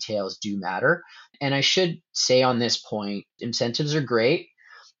those details do matter. And I should say on this point, incentives are great,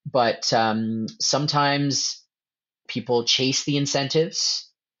 but sometimes people chase the incentives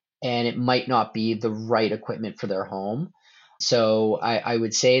and it might not be the right equipment for their home. So I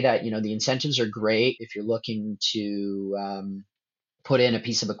would say that, the incentives are great if you're looking to put in a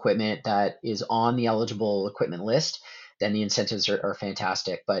piece of equipment that is on the eligible equipment list, then the incentives are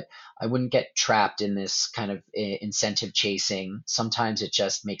fantastic. But I wouldn't get trapped in this kind of incentive chasing. Sometimes it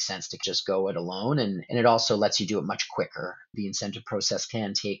just makes sense to just go it alone. And it also lets you do it much quicker. The incentive process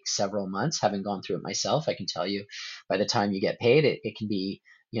can take several months. Having gone through it myself, I can tell you by the time you get paid, it can be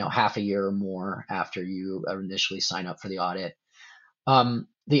half a year or more after you initially sign up for the audit.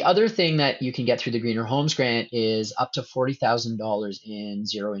 The other thing that you can get through the Greener Homes Grant is up to $40,000 in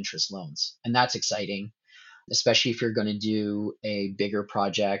zero interest loans. And that's exciting, especially if you're going to do a bigger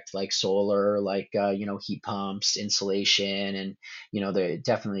project like solar, like, heat pumps, insulation, and, it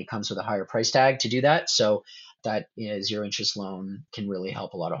definitely comes with a higher price tag to do that. So that zero interest loan can really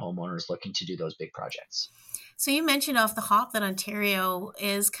help a lot of homeowners looking to do those big projects. So you mentioned off the hop that Ontario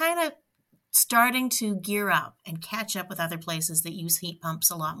is kind of starting to gear up and catch up with other places that use heat pumps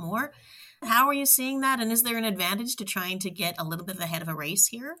a lot more. How are you seeing that? And is there an advantage to trying to get a little bit ahead of a race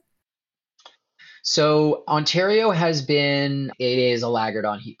here? So Ontario it is a laggard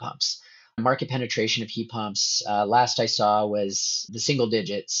on heat pumps. Market penetration of heat pumps, last I saw, was the single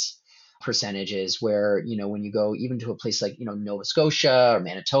digits. percentages where, when you go even to a place like, Nova Scotia or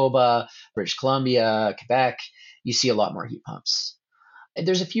Manitoba, British Columbia, Quebec, you see a lot more heat pumps.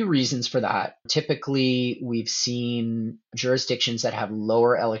 There's a few reasons for that. Typically, we've seen jurisdictions that have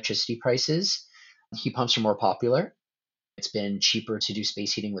lower electricity prices. Heat pumps are more popular. It's been cheaper to do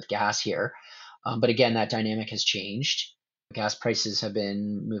space heating with gas here. But again, that dynamic has changed. Gas prices have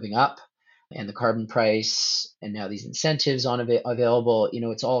been moving up, and the carbon price, and now these incentives available,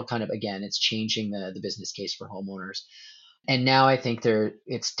 it's all kind of, again, it's changing the business case for homeowners. And now I think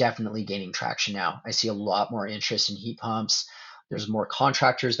it's definitely gaining traction now. I see a lot more interest in heat pumps. There's more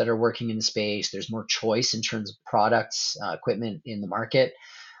contractors that are working in the space. There's more choice in terms of products, equipment in the market.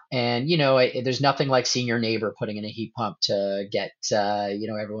 And, there's nothing like seeing your neighbor putting in a heat pump to get,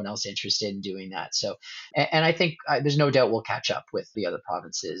 everyone else interested in doing that. So, and I think there's no doubt we'll catch up with the other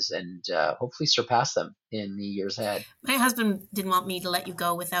provinces and hopefully surpass them in the years ahead. My husband didn't want me to let you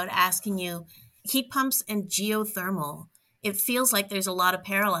go without asking you, heat pumps and geothermal. It feels like there's a lot of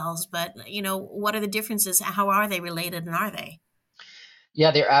parallels, but, what are the differences? How are they related, and are they?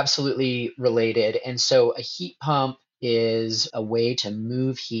 Yeah, they're absolutely related. And so a heat pump is a way to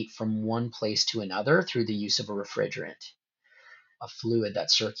move heat from one place to another through the use of a refrigerant, a fluid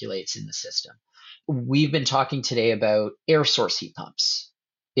that circulates in the system. We've been talking today about air source heat pumps.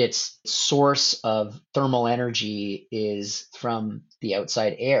 Its source of thermal energy is from the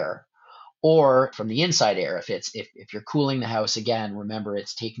outside air or from the inside air. If you're cooling the house, again, remember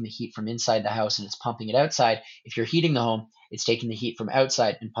it's taking the heat from inside the house and it's pumping it outside. If you're heating the home, it's taking the heat from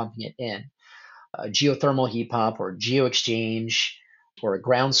outside and pumping it in. A geothermal heat pump or GeoExchange or a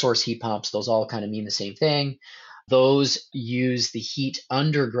ground source heat pumps, those all kind of mean the same thing. Those use the heat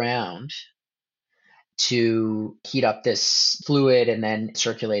underground to heat up this fluid and then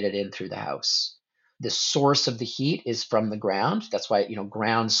circulate it in through the house. The source of the heat is from the ground. That's why,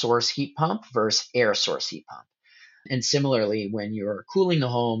 ground source heat pump versus air source heat pump. And similarly, when you're cooling the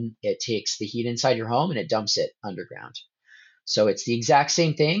home, it takes the heat inside your home and it dumps it underground. So it's the exact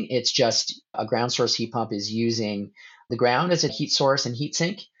same thing. It's just a ground source heat pump is using the ground as a heat source and heat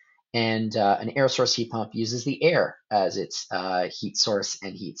sink, and an air source heat pump uses the air as its heat source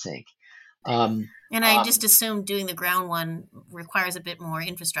and heat sink. And I just assumed doing the ground one requires a bit more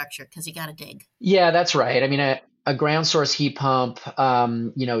infrastructure because you got to dig. Yeah, that's right. I mean, a ground source heat pump,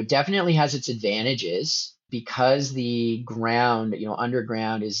 definitely has its advantages because the ground,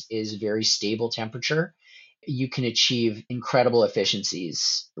 underground is very stable temperature. You can achieve incredible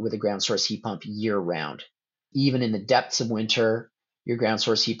efficiencies with a ground source heat pump year round. Even in the depths of winter, your ground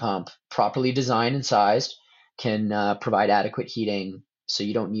source heat pump, properly designed and sized, can provide adequate heating, so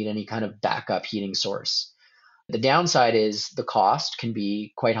you don't need any kind of backup heating source. The downside is the cost can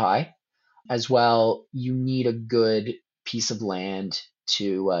be quite high. As well, you need a good piece of land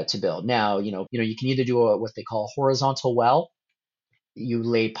to build. Now, you can either do what they call horizontal well. You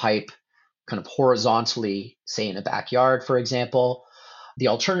lay pipe kind of horizontally, say in a backyard, for example. The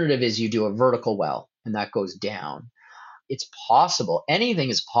alternative is you do a vertical well, and that goes down. It's possible. Anything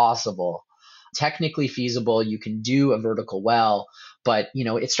is possible. Technically feasible. You can do a vertical well, but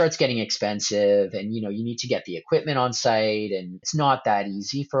it starts getting expensive, and you need to get the equipment on site, and it's not that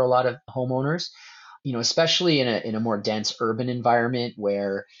easy for a lot of homeowners. Especially in a more dense urban environment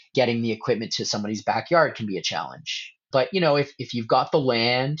where getting the equipment to somebody's backyard can be a challenge. But if you've got the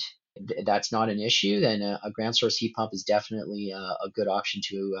land, that's not an issue, then a ground source heat pump is definitely a good option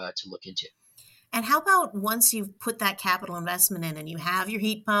to look into. And how about once you've put that capital investment in and you have your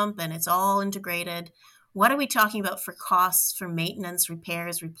heat pump and it's all integrated, what are we talking about for costs for maintenance,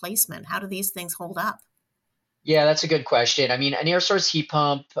 repairs, replacement? How do these things hold up? Yeah, that's a good question. I mean, an air source heat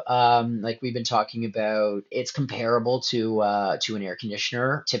pump, like we've been talking about, it's comparable to an air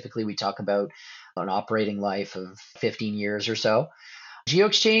conditioner. Typically, we talk about an operating life of 15 years or so.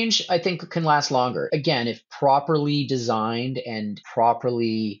 GeoExchange, I think, can last longer. Again, if properly designed and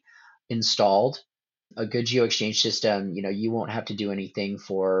properly installed, a good GeoExchange system, you won't have to do anything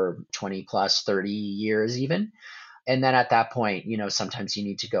for 20 plus 30 years even. And then at that point, sometimes you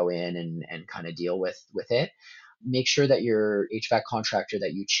need to go in and kind of deal with it. Make sure that your HVAC contractor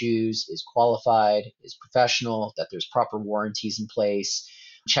that you choose is qualified, is professional, that there's proper warranties in place.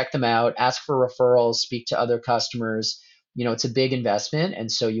 Check them out, ask for referrals, speak to other customers. It's a big investment. And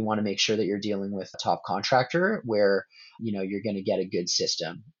so you want to make sure that you're dealing with a top contractor where, you're going to get a good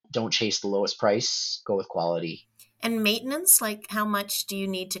system. Don't chase the lowest price, go with quality. And maintenance, like how much do you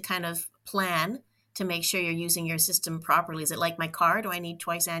need to kind of plan to make sure you're using your system properly? Is it like my car? Do I need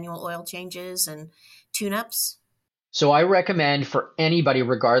twice annual oil changes and tune-ups? So I recommend for anybody,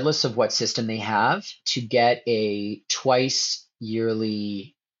 regardless of what system they have, to get a twice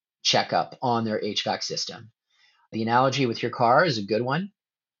yearly checkup on their HVAC system. The analogy with your car is a good one.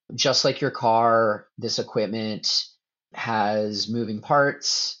 Just like your car, this equipment has moving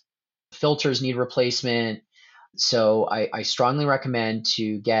parts, filters need replacement. So I strongly recommend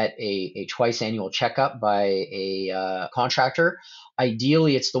to get a twice annual checkup by a contractor.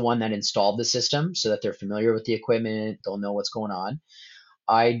 Ideally, it's the one that installed the system so that they're familiar with the equipment, they'll know what's going on.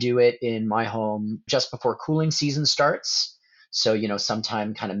 I do it in my home just before cooling season starts. So,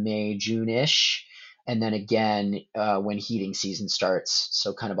 sometime kind of May, June-ish. And then again, when heating season starts.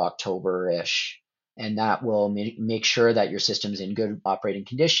 So kind of October-ish. And that will make sure that your system's in good operating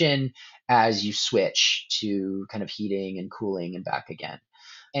condition as you switch to kind of heating and cooling and back again.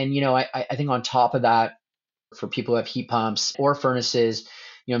 And, I think on top of that, for people who have heat pumps or furnaces,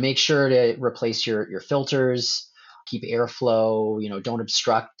 make sure to replace your filters, keep airflow, don't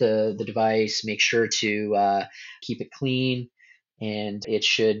obstruct the device, make sure to keep it clean, and it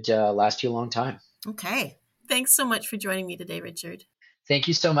should last you a long time. Okay. Thanks so much for joining me today, Richard. Thank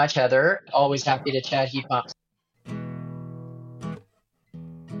you so much, Heather. Always happy to chat heat pumps.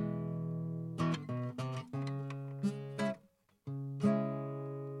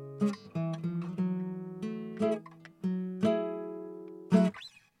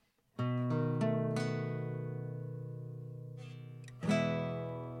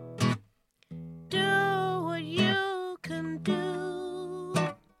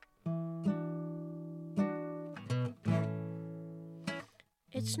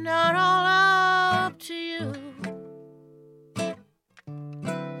 It's not all up to you,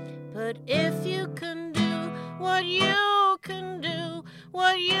 but if you can do what you can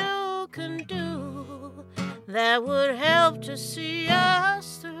do, that would help to see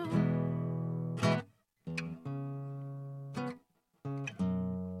us through.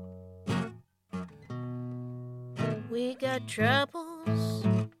 We got troubles,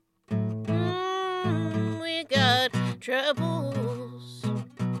 we got troubles.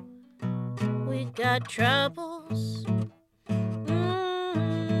 We got troubles,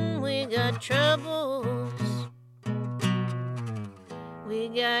 we got troubles. We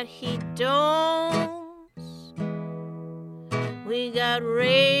got heat domes, we got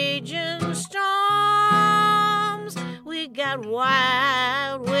raging storms, we got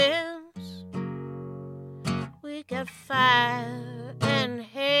wild winds, we got fire and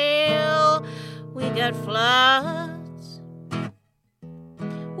hail, we got floods.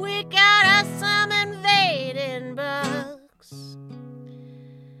 We got us some invading bugs.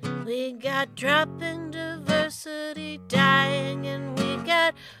 We got dropping diversity dying, and we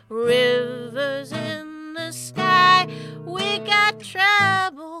got rivers in the sky. We got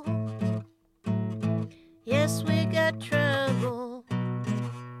trouble. Yes, we got trouble.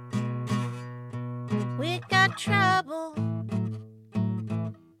 We got trouble.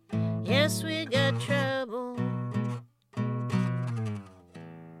 Yes, we got trouble.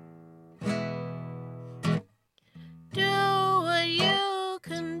 Do what you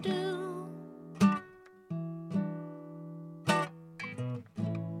can do.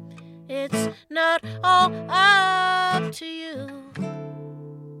 It's not all up to you,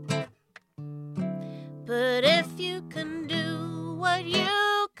 but if you can do what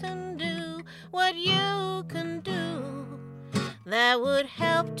you can do, that would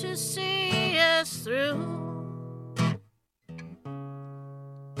help to see us through.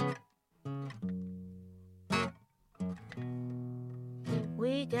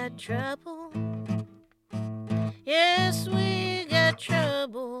 We got trouble. Yes, we got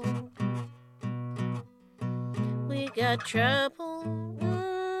trouble. We got trouble.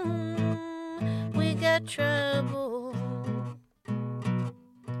 We got trouble.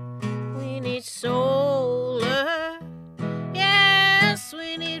 We need solar. Yes,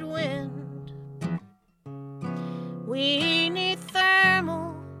 we need wind. We need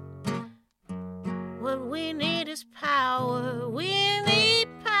thermal. What we need is power. We need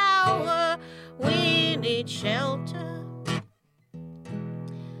power. We need shelter.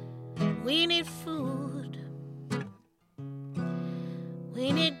 We need food.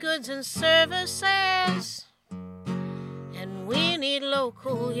 We need goods and services. And we need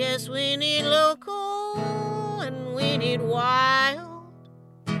local. Yes, we need local. And we need wild.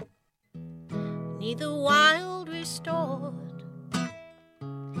 Need the wild restored.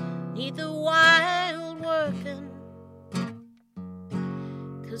 Need the wild working.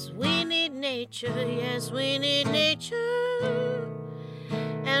 'Cause we need nature, yes, we need nature.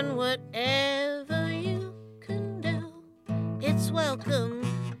 And whatever you can do, it's welcome.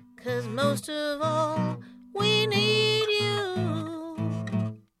 'Cause most of all, we need you.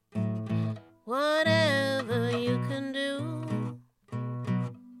 Whatever you can do,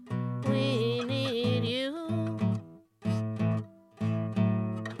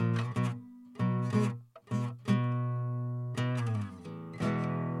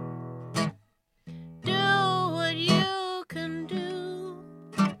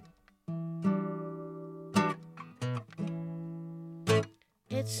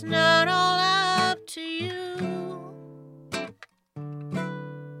 It's not all up to you.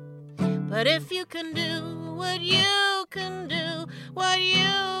 But if you can do what you can do, what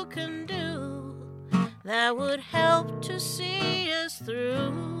you can do, that would help to see us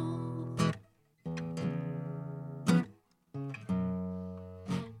through.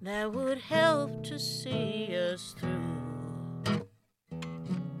 That would help to see us through.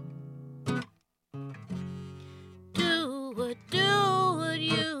 Do what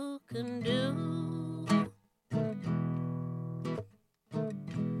you can do.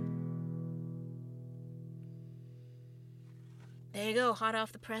 There you go, hot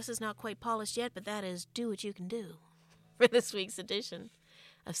off the press, is not quite polished yet, but that is Do What You Can Do for this week's edition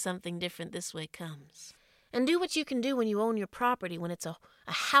of Something Different This Way Comes. And do what you can do when you own your property, when it's a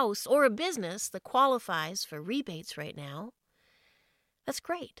house or a business that qualifies for rebates right now. That's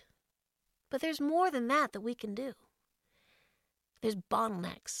great. But there's more than that we can do. There's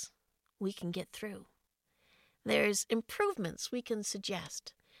bottlenecks we can get through. There's improvements we can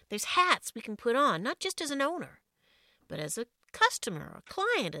suggest. There's hats we can put on, not just as an owner, but as a customer, a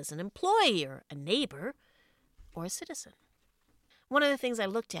client, as an employee, or a neighbor, or a citizen. One of the things I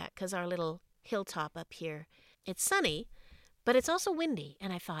looked at, because our little hilltop up here, it's sunny, but it's also windy,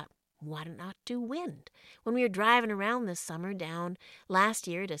 and I thought, why not do wind? When we were driving around this summer down last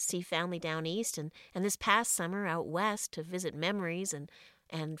year to see family down east, and this past summer out west to visit memories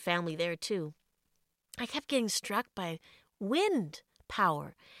and family there too, I kept getting struck by wind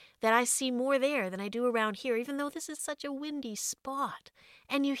power, that I see more there than I do around here, even though this is such a windy spot.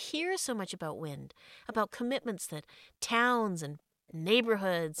 And you hear so much about wind, about commitments that towns and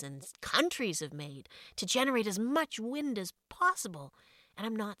neighborhoods and countries have made to generate as much wind as possible. And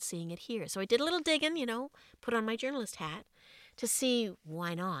I'm not seeing it here. So I did a little digging, put on my journalist hat to see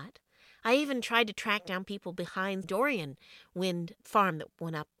why not. I even tried to track down people behind Dorian wind farm that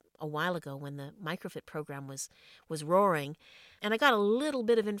went up a while ago when the microfit program was roaring. And I got a little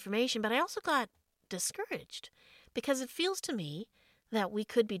bit of information, but I also got discouraged because it feels to me that we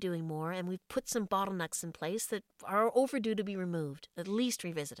could be doing more, and we've put some bottlenecks in place that are overdue to be removed, at least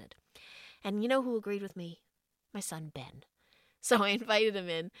revisited. And you know who agreed with me? My son, Ben. So I invited him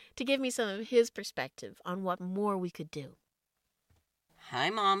in to give me some of his perspective on what more we could do. Hi,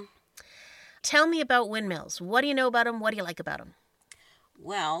 Mom. Tell me about windmills. What do you know about them? What do you like about them?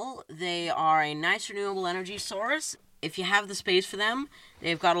 Well, they are a nice renewable energy source. If you have the space for them,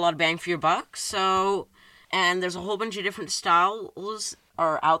 they've got a lot of bang for your buck. And there's a whole bunch of different styles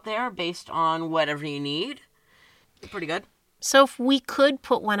are out there based on whatever you need. They're pretty good. So if we could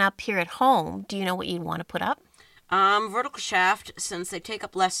put one up here at home, do you know what you'd want to put up? Vertical shaft, since they take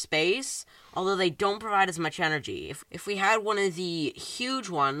up less space, although they don't provide as much energy. If we had one of the huge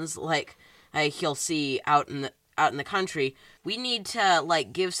ones, like you'll see out in the country, we need to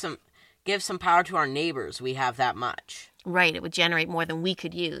give some power to our neighbors. We have that much. Right, it would generate more than we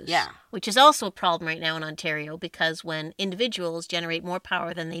could use. Yeah. Which is also a problem right now in Ontario, because when individuals generate more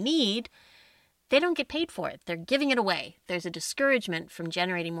power than they need, they don't get paid for it. They're giving it away. There's a discouragement from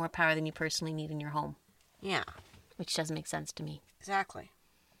generating more power than you personally need in your home. Yeah. Which doesn't make sense to me. Exactly.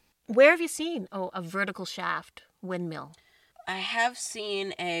 Where have you seen a vertical shaft windmill? I have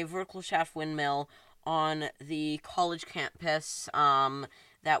seen a vertical shaft windmill on the college campus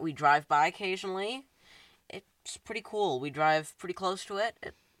that we drive by occasionally. It's pretty cool. We drive pretty close to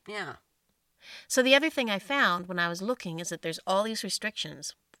it. Yeah. So the other thing I found when I was looking is that there's all these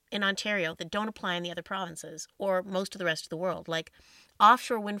restrictions in Ontario that don't apply in the other provinces or most of the rest of the world. Like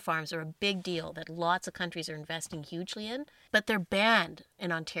offshore wind farms are a big deal that lots of countries are investing hugely in, but they're banned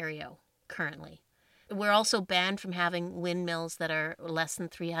in Ontario currently. We're also banned from having windmills that are less than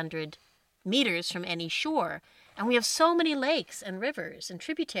 300 meters from any shore. And we have so many lakes and rivers and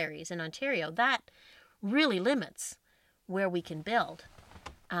tributaries in Ontario that really limits where we can build.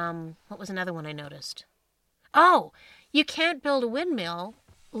 What was another one I noticed? Oh, you can't build a windmill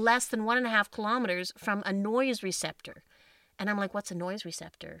less than 1.5 kilometers from a noise receptor. And I'm like, what's a noise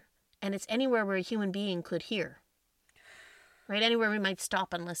receptor? And it's anywhere where a human being could hear. Right? Anywhere we might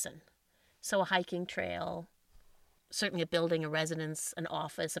stop and listen. So a hiking trail, certainly a building, a residence, an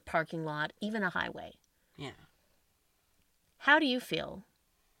office, a parking lot, even a highway. Yeah. How do you feel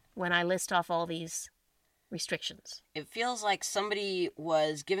when I list off all these restrictions? It feels like somebody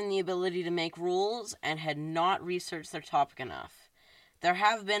was given the ability to make rules and had not researched their topic enough. There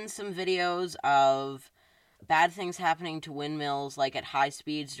have been some videos of bad things happening to windmills, like at high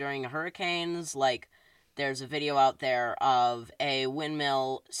speeds during hurricanes. Like, there's a video out there of a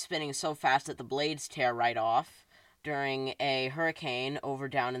windmill spinning so fast that the blades tear right off during a hurricane over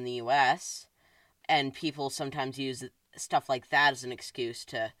down in the U.S., and people sometimes use stuff like that as an excuse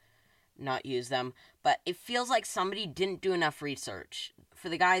to not use them. But it feels like somebody didn't do enough research. For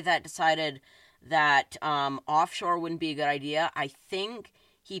the guy that decided that offshore wouldn't be a good idea, I think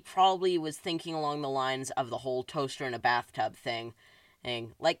he probably was thinking along the lines of the whole toaster in a bathtub thing.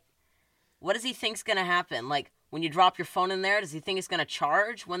 Like, what does he think's going to happen? Like, when you drop your phone in there, does he think it's going to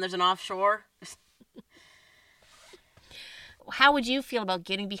charge when there's an offshore? How would you feel about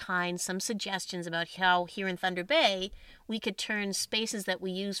getting behind some suggestions about how here in Thunder Bay we could turn spaces that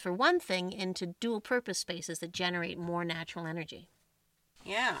we use for one thing into dual-purpose spaces that generate more natural energy?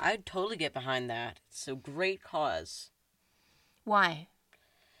 Yeah, I'd totally get behind that. It's a great cause. Why?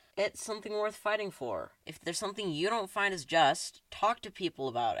 It's something worth fighting for. If there's something you don't find is just, talk to people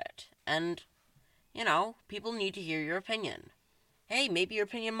about it. And, people need to hear your opinion. Hey, maybe your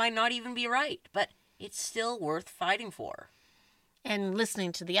opinion might not even be right, but it's still worth fighting for. And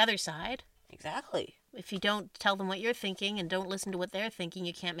listening to the other side. Exactly. If you don't tell them what you're thinking and don't listen to what they're thinking,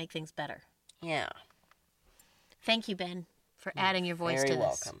 you can't make things better. Yeah. Thank you, Ben, for adding your voice to this. Very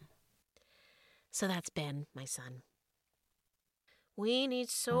welcome. So that's Ben, my son. We need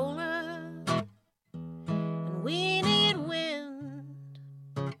solar, and we need wind.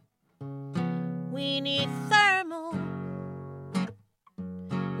 We need thermal,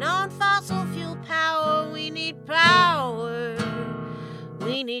 non-fossil fuel power. We need power.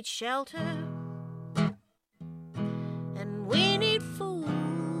 We need shelter, and we need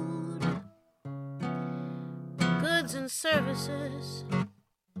food, goods and services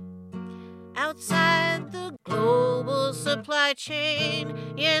outside the global supply chain.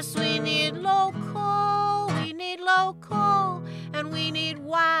 Yes, we need local, and we need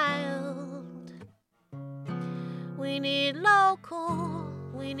wild. We need local,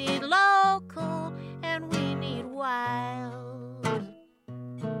 and we need wild.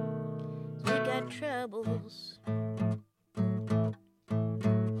 We got troubles.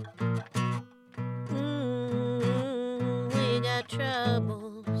 We got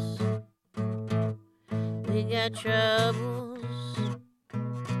troubles. We got troubles.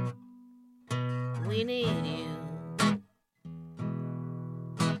 We need you.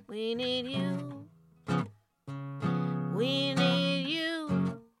 We need you. We need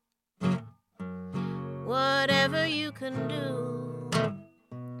you. Whatever you can do,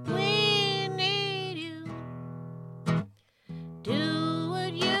 we need you. Do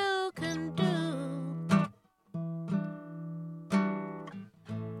what you can do.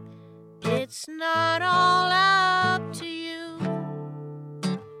 It's not all up to you,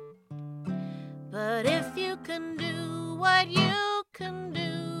 but if you can do what you can do,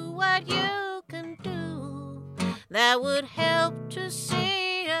 that would help to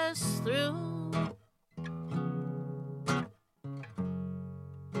see us through.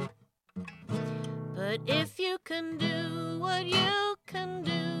 But if you can do what you can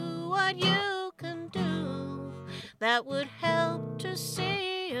do, that would help to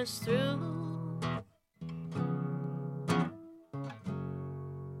see us through.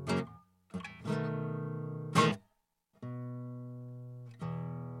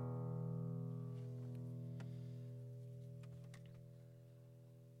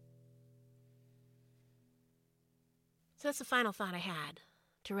 So that's the final thought I had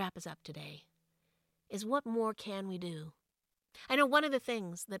to wrap us up today, is what more can we do? I know one of the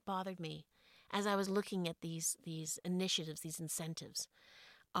things that bothered me as I was looking at these initiatives, these incentives,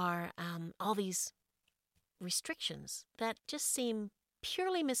 are all these restrictions that just seem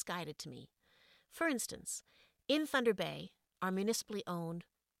purely misguided to me. For instance, in Thunder Bay, our municipally owned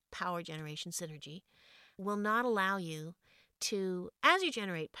power generation Synergy will not allow you to, as you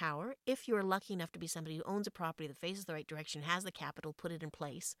generate power, if you're lucky enough to be somebody who owns a property that faces the right direction, has the capital, put it in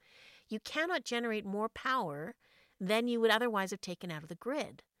place, you cannot generate more power than you would otherwise have taken out of the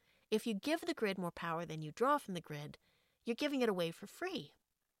grid. If you give the grid more power than you draw from the grid, you're giving it away for free.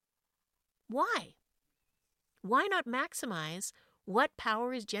 Why? Why not maximize what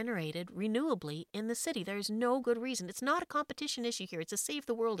power is generated renewably in the city? There's no good reason. It's not a competition issue here. It's a save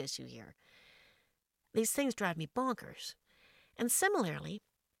the world issue here. These things drive me bonkers. And similarly,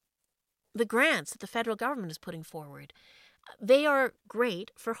 the grants that the federal government is putting forward, they are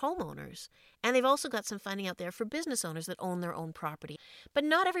great for homeowners. And they've also got some funding out there for business owners that own their own property. But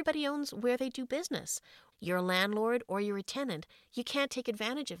not everybody owns where they do business. You're a landlord or you're a tenant. You can't take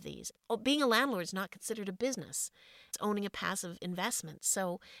advantage of these. Being a landlord is not considered a business. It's owning a passive investment.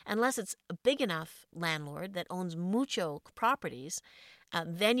 So unless it's a big enough landlord that owns mucho properties,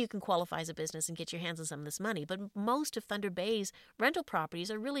 then you can qualify as a business and get your hands on some of this money. But most of Thunder Bay's rental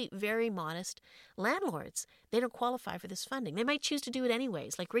properties are really very modest landlords. They don't qualify for this funding. They might choose to do it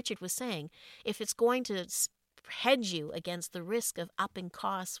anyways. Like Richard was saying, if it's going to hedge you against the risk of upping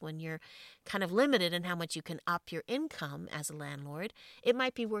costs when you're kind of limited in how much you can up your income as a landlord, it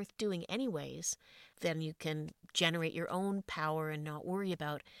might be worth doing anyways. Then you can generate your own power and not worry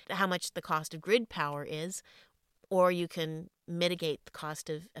about how much the cost of grid power is, or you can mitigate the cost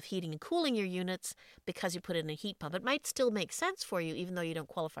of heating and cooling your units because you put in a heat pump. It might still make sense for you even though you don't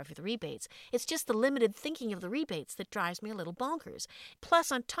qualify for the rebates. It's just the limited thinking of the rebates that drives me a little bonkers.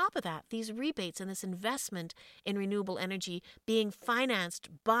 Plus, on top of that, these rebates and this investment in renewable energy being financed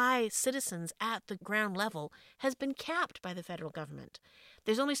by citizens at the ground level has been capped by the federal government.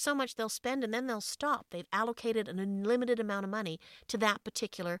 There's only so much they'll spend and then they'll stop. They've allocated an unlimited amount of money to that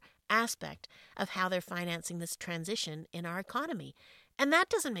particular aspect of how they're financing this transition in our economy. And that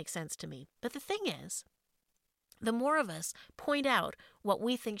doesn't make sense to me. But the thing is, the more of us point out what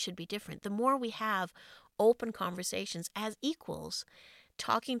we think should be different, the more we have open conversations as equals,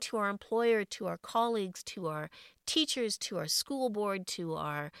 talking to our employer, to our colleagues, to our teachers, to our school board, to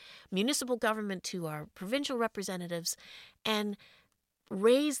our municipal government, to our provincial representatives, and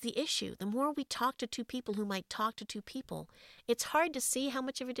raise the issue. The more we talk to two people who might talk to two people, it's hard to see how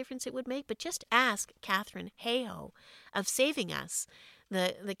much of a difference it would make, but just ask Katharine Hayhoe of Saving Us,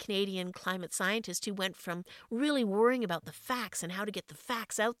 the Canadian climate scientist who went from really worrying about the facts and how to get the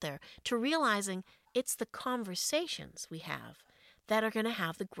facts out there to realizing it's the conversations we have that are going to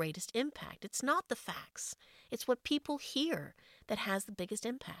have the greatest impact. It's not the facts. It's what people hear that has the biggest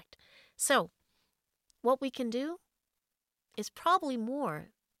impact. So, what we can do is probably more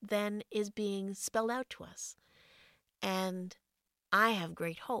than is being spelled out to us. And I have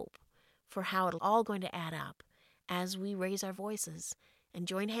great hope for how it's all going to add up as we raise our voices and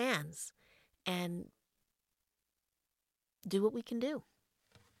join hands and do what we can do.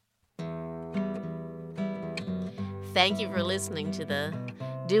 Thank you for listening to the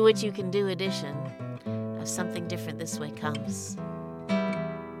Do What You Can Do edition of Something Different This Way Comes.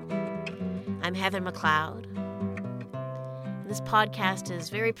 I'm Heather McLeod. This podcast is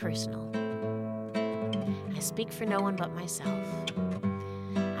very personal. I speak for no one but myself.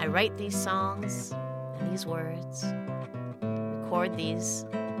 I write these songs and these words, record these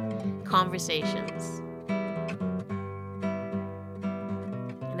conversations,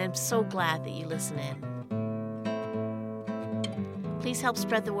 and I'm so glad that you listen in. Please help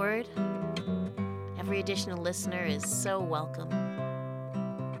spread the word. Every additional listener is so welcome.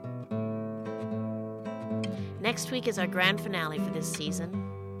 Next week is our grand finale for this season.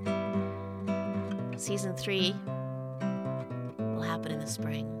 Season 3 will happen in the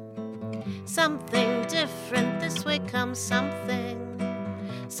spring. Something different, this way comes something.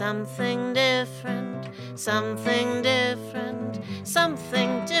 Something different, something different.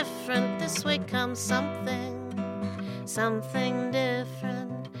 Something different, this way comes something. Something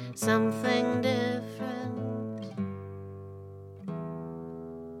different, something different.